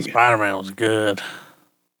think? Spider-Man was good.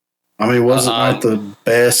 I mean, was it not the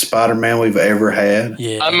best Spider-Man we've ever had?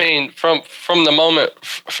 Yeah. I mean, from the moment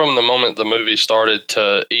the movie started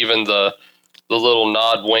to even the little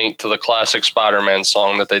nod wink to the classic Spider-Man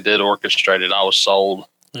song that they did orchestrated, I was sold.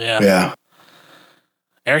 Yeah. Yeah.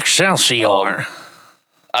 Excelsior.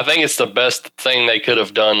 I think it's the best thing they could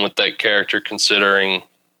have done with that character, considering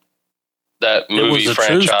that movie was a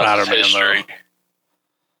true franchise Spider-Man, history. though.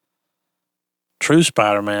 True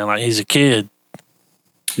Spider-Man, like he's a kid.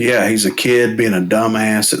 Yeah, he's a kid being a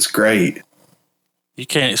dumbass. It's great. You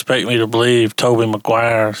can't expect me to believe Tobey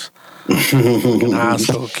Maguire's high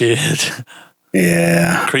school kid.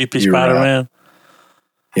 Yeah. Creepy you're Spider-Man.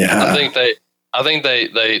 Right. Yeah. I think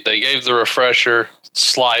they gave the refresher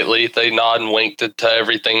slightly. They nod and winked to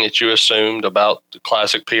everything that you assumed about the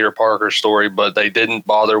classic Peter Parker story, but they didn't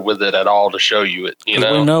bother with it at all to show you it. You 'Cause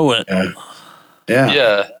know? we know it. Yeah.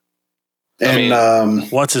 Yeah. And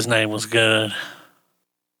What's his name was good.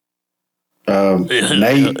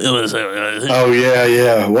 Nate. It was. Oh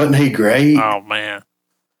yeah. Wasn't he great? Oh man.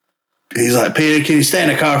 He's like, Peter, can you stay in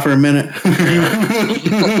the car for a minute?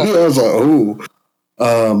 I was like,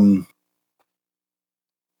 oh.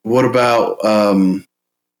 What about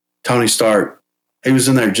Tony Stark? He was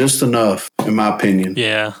in there just enough, in my opinion.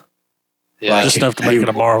 Yeah. Yeah. Just enough to make it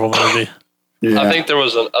a Marvel movie. Yeah. I think there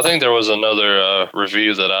was another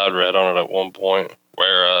review that I'd read on it at one point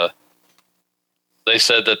where they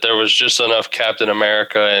said that there was just enough Captain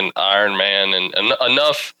America and Iron Man and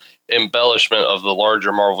enough embellishment of the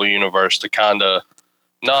larger Marvel universe to kind of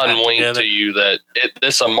nod and wink together. to you that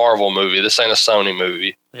this is a Marvel movie. This ain't a Sony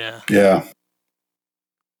movie. Yeah. Yeah.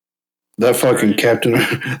 That fucking Captain,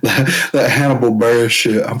 that Hannibal Buress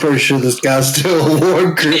shit. I'm pretty sure this guy's still a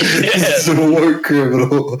war criminal. He's a war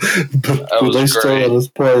criminal. But they still let us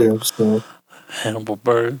play him. So. Hannibal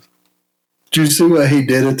Buress. Did you see what he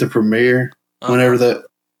did at the premiere? Whenever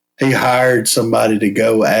he hired somebody to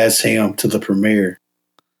go as him to the premiere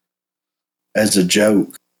as a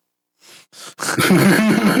joke.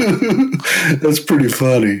 That's pretty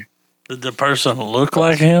funny. Did the person look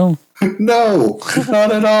like him? No,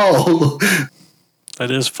 not at all.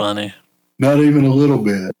 That is funny. Not even a little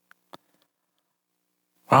bit.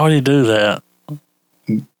 Why would he do that?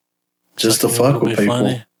 Just to fuck with people.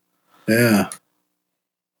 Funny. Yeah.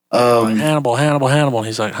 Hannibal. And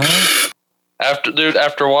he's like, huh?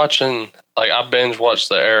 After watching, like, I binge watched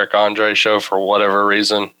the Eric Andre show for whatever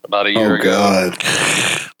reason about a year Oh ago. God!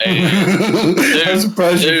 I'm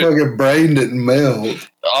surprised your fucking brain didn't melt.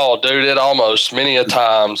 Oh, dude, it almost many a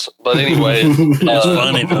times. But anyway, It's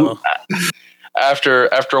funny though. After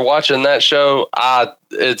watching that show,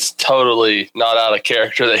 it's totally not out of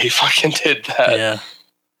character that he fucking did that. Yeah.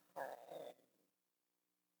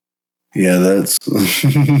 Yeah, that's.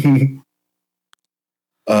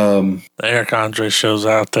 The Eric Andre show's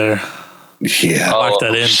out there. Yeah. I like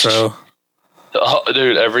that intro. Oh,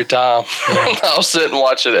 dude, every time. I'll sit and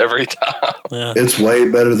watch it every time. Yeah. It's way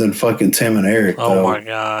better than fucking Tim and Eric. Oh though. my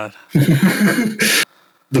God.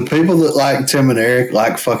 The people that like Tim and Eric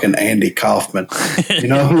like fucking Andy Kaufman. You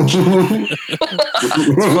know?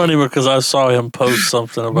 It's funny because I saw him post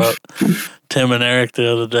something about Tim and Eric the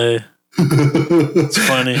other day. It's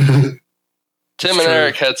funny. Tim and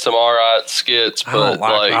Eric had some alright skits, but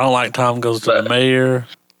I don't like Tom Goes to the Mayor.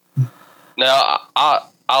 Now I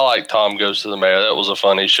like Tom Goes to the Mayor. That was a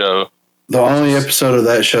funny show. The only episode of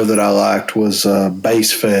that show that I liked was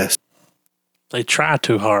Bass Fest. They try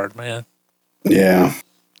too hard, man. Yeah.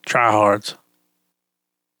 Try hards.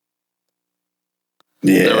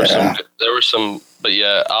 Yeah. There were some, but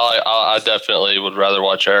yeah, I definitely would rather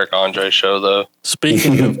watch Eric Andre's show though.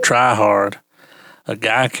 Speaking of try hard, a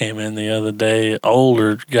guy came in the other day,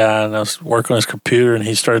 older guy, and I was working on his computer, and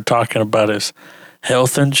he started talking about his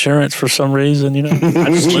health insurance for some reason. You know, I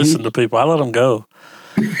just listen to people. I let them go.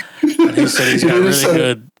 And he said he's got really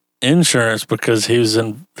good insurance because he was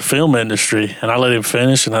in the film industry, and I let him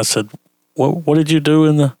finish, and I said, What did you do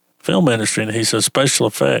in the film industry? And he said, special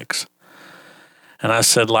effects. And I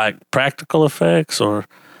said, like practical effects or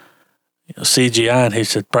CGI? And he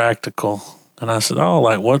said, practical. And I said, oh,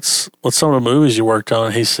 like what's some of the movies you worked on?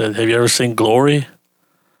 And he said, have you ever seen Glory?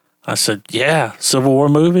 I said, yeah, Civil War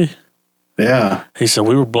movie. Yeah. He said,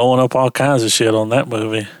 we were blowing up all kinds of shit on that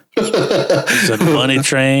movie. He said, Money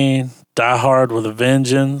Train, Die Hard with a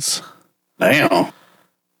Vengeance. Damn.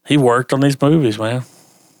 He worked on these movies, man.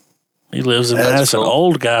 He lives in Madison. Cool.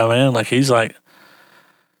 Old guy, man. Like he's got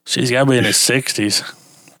to be in his 60s.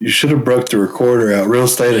 You should have broke the recorder out. Real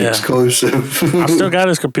estate exclusive. I still got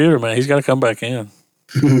his computer, man. He's got to come back in.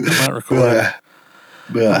 I might record.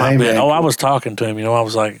 Hey, man. I was talking to him. You know, I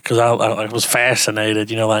was like, because I was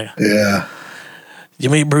fascinated. You know, like, yeah. You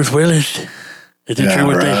meet Bruce Willis? Is it true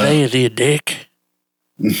what they say? Is he a dick?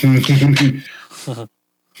 Is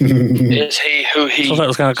he who he So that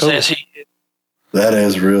was kind of cool. says he is? That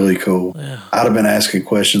is really cool. Yeah. I'd have been asking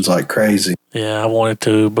questions like crazy. Yeah, I wanted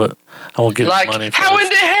to, but I won't get Like, money for how it. in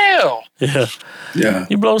the hell? Yeah. Yeah.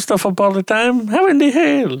 You blow stuff up all the time? How in the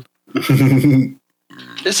hell?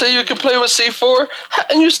 They say you can play with C4,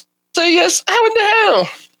 and you say yes. How in the hell?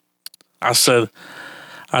 I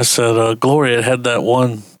said, Gloria had that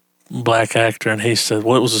one black actor, and he said,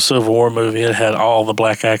 well, it was a Civil War movie. It had all the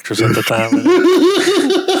black actors at the time.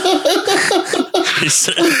 He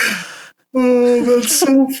said, oh, that's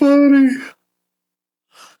so funny.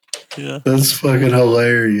 yeah. That's fucking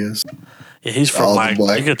hilarious. Yeah, he's from All the like,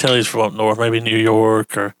 black- you could tell he's from up north, maybe New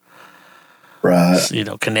York or, Right. you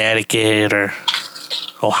know, Connecticut or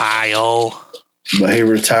Ohio. But he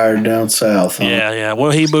retired down south. Huh? Yeah.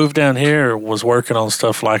 Well, he moved down here, was working on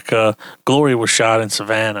stuff like Glory was shot in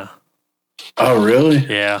Savannah. Oh, really?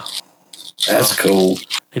 Yeah. That's cool.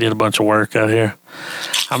 He did a bunch of work out here.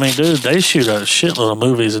 I mean, dude, they shoot a shitload of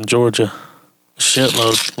movies in Georgia.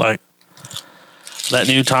 Shitload. Like that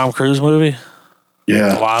new Tom Cruise movie. A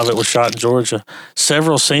Yeah. lot of it was shot in Georgia.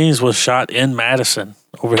 Several scenes was shot in Madison,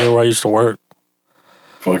 over here where I used to work.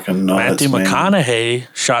 Fucking nuts, Matthew man. McConaughey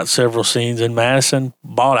shot several scenes in Madison,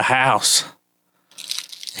 bought a house.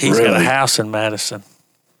 He's got a Really? house in Madison.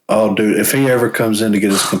 Oh, dude, if he ever comes in to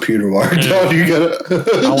get his computer worked on, you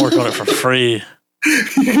gotta. I'll work on it for free.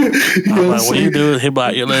 I'm like, what you do? He'll be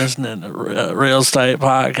like, you're listening to Real Estate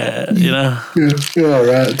Podcast, you know? Yeah, all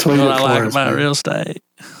right. Tweet What it I for like us, about man. real estate.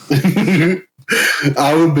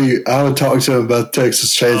 I would talk to him about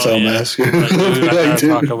Texas Chainsaw Massacre. Like, dude, I Like, gotta dude,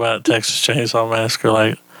 talk about Texas Chainsaw Massacre.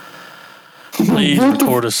 Like, please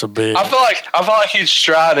record us a bit. I feel like he'd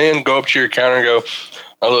stride in, go up to your counter, and go,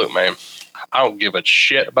 "Oh, look, man, I don't give a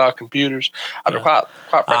shit about computers. I don't quite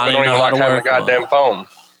frankly don't even like having a goddamn phone.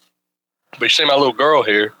 But you see my little girl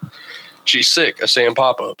here, she's sick of seeing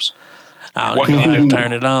pop-ups. I don't even know how to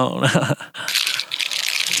turn it on.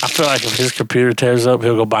 I feel like if his computer tears up,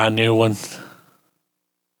 he'll go buy a new one.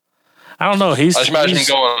 I don't know. I just imagine him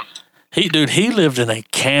going, He lived in a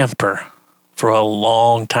camper for a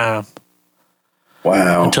long time.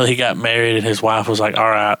 Wow. until he got married and his wife was like, all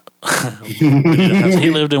right. He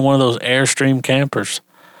lived in one of those Airstream campers.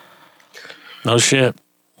 No shit.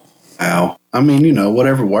 Wow. I mean,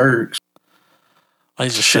 whatever works.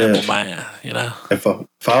 He's a Shit. simple man,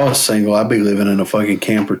 If I was single, I'd be living in a fucking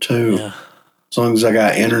camper too. Yeah. As long as I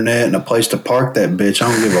got internet and a place to park that bitch,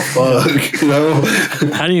 I don't give a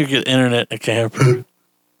fuck. How do you get internet in a camper?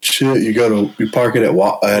 Shit, you park it at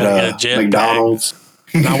Get a jet McDonald's.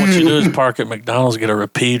 Now what you do is park at McDonald's, get a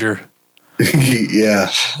repeater. Yeah.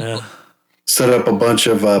 Yeah. Set up a bunch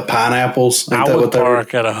of pineapples. Ain't I that would what they were?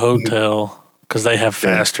 park at a hotel because they have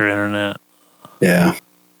faster internet. Yeah.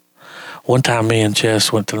 One time, me and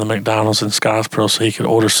Chess went to the McDonald's in Scottsboro so he could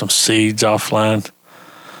order some seeds offline.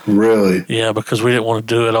 Really? Yeah, because we didn't want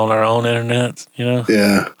to do it on our own internet, Yeah.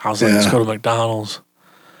 I was like, let's go to McDonald's.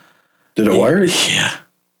 Did it work? Yeah.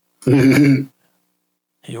 Yeah.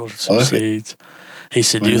 He ordered some Okay. seeds. He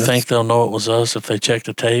said, do you think they'll know it was us if they check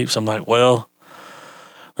the tapes? I'm like, well,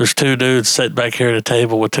 there's two dudes sitting back here at a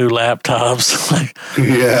table with two laptops. Like,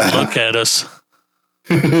 look at us.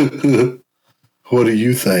 What do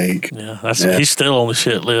you think? Yeah, he's still on the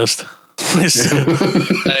shit list.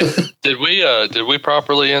 Hey, did we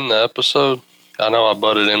properly end the episode? I know I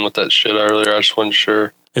butted in with that shit earlier. I just wasn't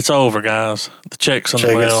sure. It's over, guys. The check's in the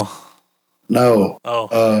Check it. mail. No.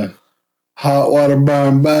 Oh. Hot water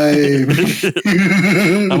burn, babe.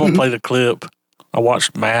 I'm going to play the clip. I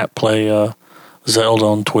watched Matt play Zelda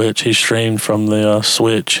on Twitch. He streamed from the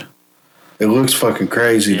Switch. It looks fucking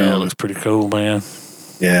crazy, Yeah, it don't looks pretty cool, man.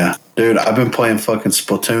 Yeah. Dude, I've been playing fucking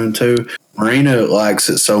Splatoon 2. Marina likes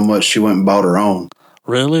it so much she went and bought her own.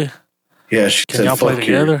 Really? Yeah, she Can said, y'all play fuck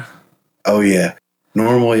you. together? Oh, yeah.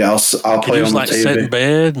 Normally, I'll Can play you on just the like TV. sit in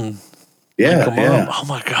bed and Yeah, come yeah. up? Oh,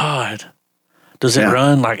 my God. Does it Yeah.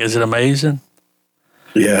 run? Like, is it amazing?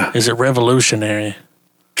 Yeah. Is it revolutionary?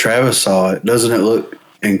 Travis saw it. Doesn't it look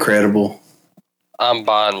incredible? I'm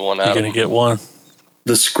buying one You out. going to get one?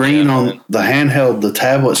 The screen Yeah, on man. the handheld, the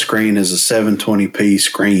tablet screen is a 720p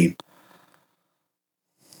screen.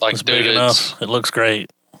 Like, It's dude, big enough. It looks great.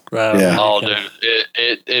 Right. Yeah. Oh, dude,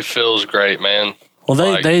 it feels great, man. Well,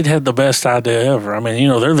 Like- they had the best idea ever. I mean,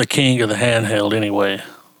 they're the king of the handheld anyway.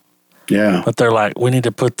 Yeah. But they're like, we need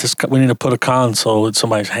to put a console in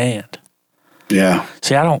somebody's hand. Yeah.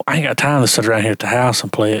 See, I ain't got time to sit around here at the house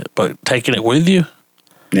and play it, but taking it with you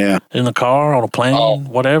Yeah. in the car, on a plane, Oh,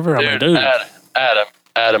 whatever. I mean, dude.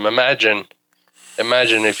 Adam, imagine,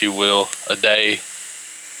 if you will, a day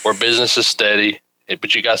where business is steady,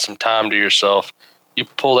 but you got some time to yourself. You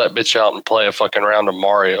pull that bitch out and play a fucking round of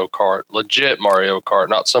Mario Kart, legit Mario Kart,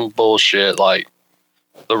 not some bullshit, like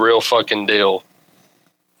the real fucking deal.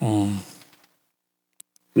 Mm.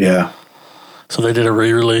 Yeah. So they did a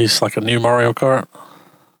re-release, like a new Mario Kart.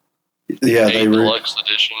 Yeah. 8 deluxe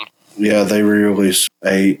edition. They re-released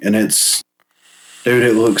 8, and it's, dude,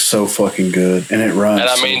 it looks so fucking good, and it runs And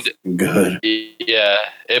I so mean, fucking good. Yeah,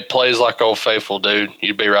 it plays like Old Faithful, dude.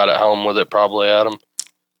 You'd be right at home with it, probably, Adam.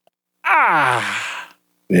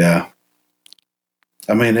 Yeah.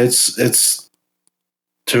 I mean, it's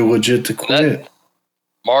too legit to quit.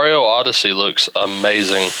 Mario Odyssey looks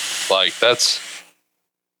amazing.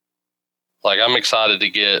 Like, I'm excited to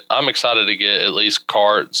get at least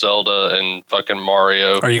Kart, Zelda, and fucking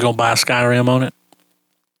Mario. Are you gonna buy Skyrim on it?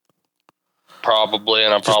 Probably,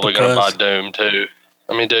 and I'm Just probably gonna buy because? Doom too.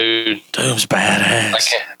 I mean, dude, Doom's I badass.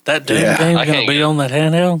 can't. That Doom Yeah. game's I gonna can't be get- on that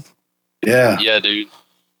handheld. Yeah. Yeah, dude.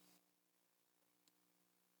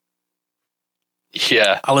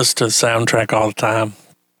 Yeah, I listen to the soundtrack all the time.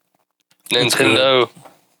 It's Nintendo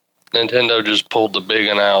just pulled the big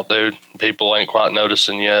one out, dude. People ain't quite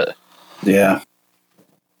noticing yet. Yeah.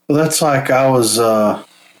 Well, that's like I was,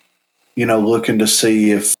 looking to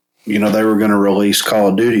see if, they were going to release Call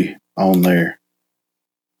of Duty on there.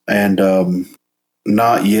 And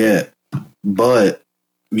not yet. But,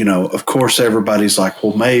 of course, everybody's like,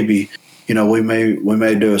 well, maybe, we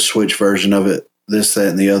may do a Switch version of it, this, that,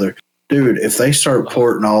 and the other. Dude, if they start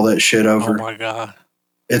porting all that shit Oh over, my god,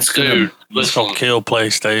 it's going Dude, to. it's listen. gonna kill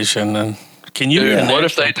PlayStation. And can you Dude, connect what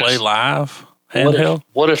if they and play just- live handheld?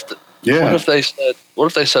 What if Yeah. they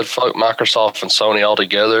said fuck Microsoft and Sony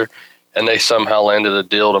altogether, and they somehow landed a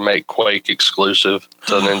deal to make Quake exclusive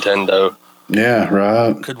to Nintendo? Yeah,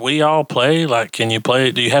 right. Could we all play? Like, can you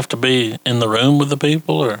play? Do you have to be in the room with the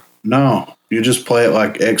people, or No, you just play it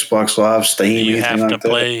like Xbox Live, do Steam, you anything have to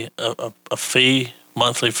like that. play a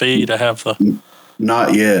monthly fee to have the?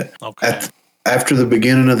 Not yet. Okay. After the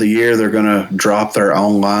beginning of the year, they're going to drop their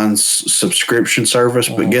online subscription service.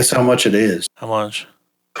 But guess how much it is? How much?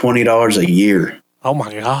 $20 a year. Oh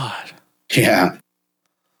my god. Yeah.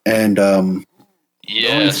 And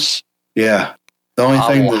Yes. yeah. The only I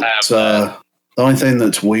thing will that's have that. the only thing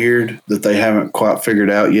that's weird that they haven't quite figured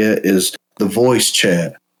out yet is the voice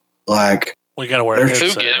chat. Like, We got to wear a There's- Who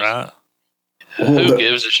headset, gives? right? Who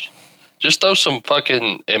gives a just throw some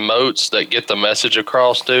fucking emotes that get the message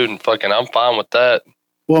across, dude, and fucking I'm fine with that.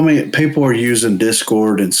 well, I mean, people are using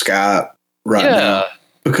Discord and Skype right now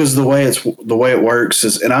because the way it works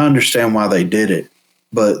is, and I understand why they did it,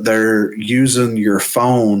 but they're using your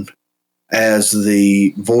phone as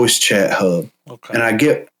the voice chat hub. Okay. And I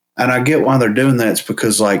get why they're doing that. It's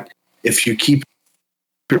because, like, if you keep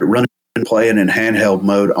it running and playing in handheld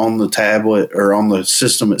mode on the tablet or on the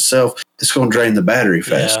system itself, it's going to drain the battery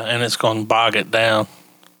fast. Yeah, and it's going to bog it down.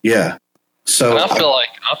 Yeah. So And I feel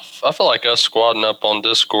like us squadding up on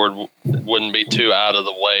Discord wouldn't be too out of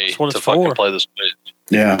the way That's what to it's fucking for. play the Switch.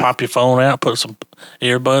 yeah, Pop your phone out, put some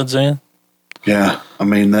earbuds in, yeah. I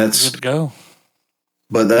mean, good to go.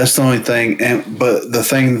 but that's the only thing. But the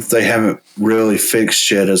thing that they haven't really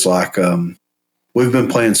fixed yet is, like, we've been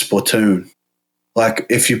playing Splatoon. Like,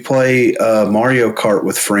 if you play Mario Kart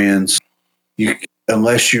with friends,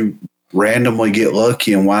 unless you randomly get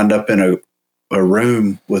lucky and wind up in a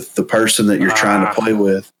room with the person that you're trying to play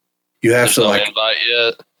with, you have There's to, no like, invite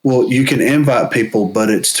yet. well, you can invite people, but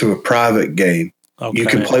it's to a private game. Okay. You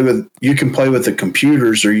can play with the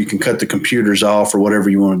computers, or you can cut the computers off, or whatever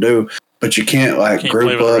you want to do. But you can't, like, Can't play group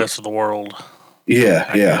with the up. rest of the world. Yeah,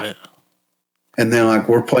 I yeah. get it. And then, like,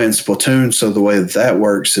 we're playing Splatoon, so the way that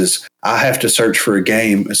works is I have to search for a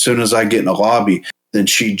game. As soon as I get in a lobby, then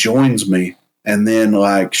she joins me, and then,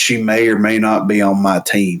 like, she may or may not be on my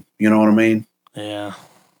team. You know what I mean? Yeah,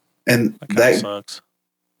 And that kind of sucks.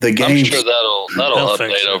 the game, I'm sure that'll They'll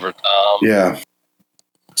fix update it. over time. yeah.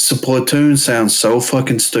 Splatoon sounds so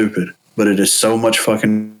fucking stupid, but it is so much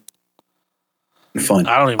fucking fun.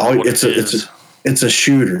 I don't even know what it's it a, is. it's a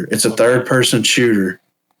shooter. It's a Okay. third-person shooter,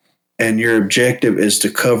 and your objective is to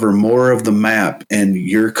cover more of the map in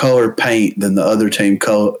your color paint than the other team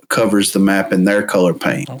covers the map in their color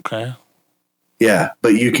paint. Okay. Yeah,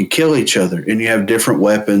 but you can kill each other, and you have different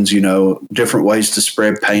weapons. You know, different ways to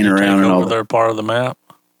spread paint You around take and all over that. their part of the map.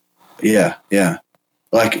 Yeah, yeah.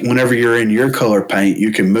 Like, whenever you're in your color paint,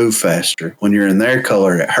 you can move faster. When you're in their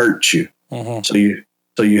color, it hurts you. Mm-hmm.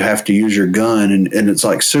 So you have to use your gun, and it's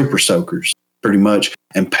like super soakers, pretty much,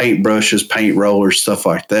 and paint brushes, paint rollers, stuff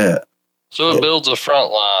like that. So it builds a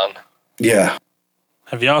front line. Yeah,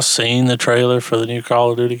 Have y'all seen the trailer for the new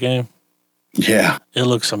Call of Duty game? yeah, It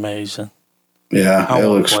looks amazing. yeah. I It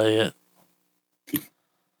want looks to play it.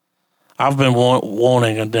 I've been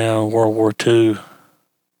wanting a down World War II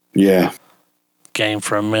yeah. game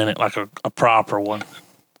for a minute, like a proper one.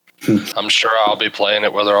 I'm sure I'll be playing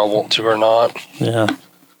it whether I want to or not. Yeah.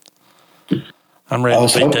 I'm ready to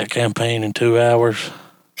Also- beat that campaign in 2 hours.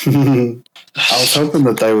 I was hoping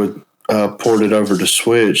that they would port it over to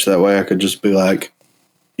Switch. That way, I could just be like,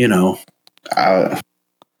 you know,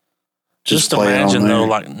 Just play it on imagine, though, there.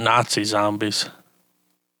 like Nazi zombies.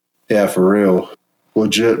 Yeah, for real,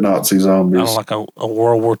 legit Nazi I zombies. don't like a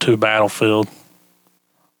World War II battlefield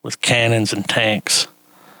with cannons and tanks.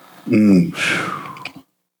 Mm.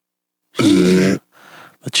 The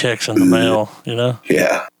checks in the mail, you know?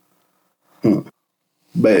 Yeah.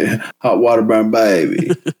 Hot water burn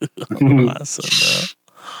baby. I said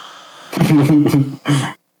that.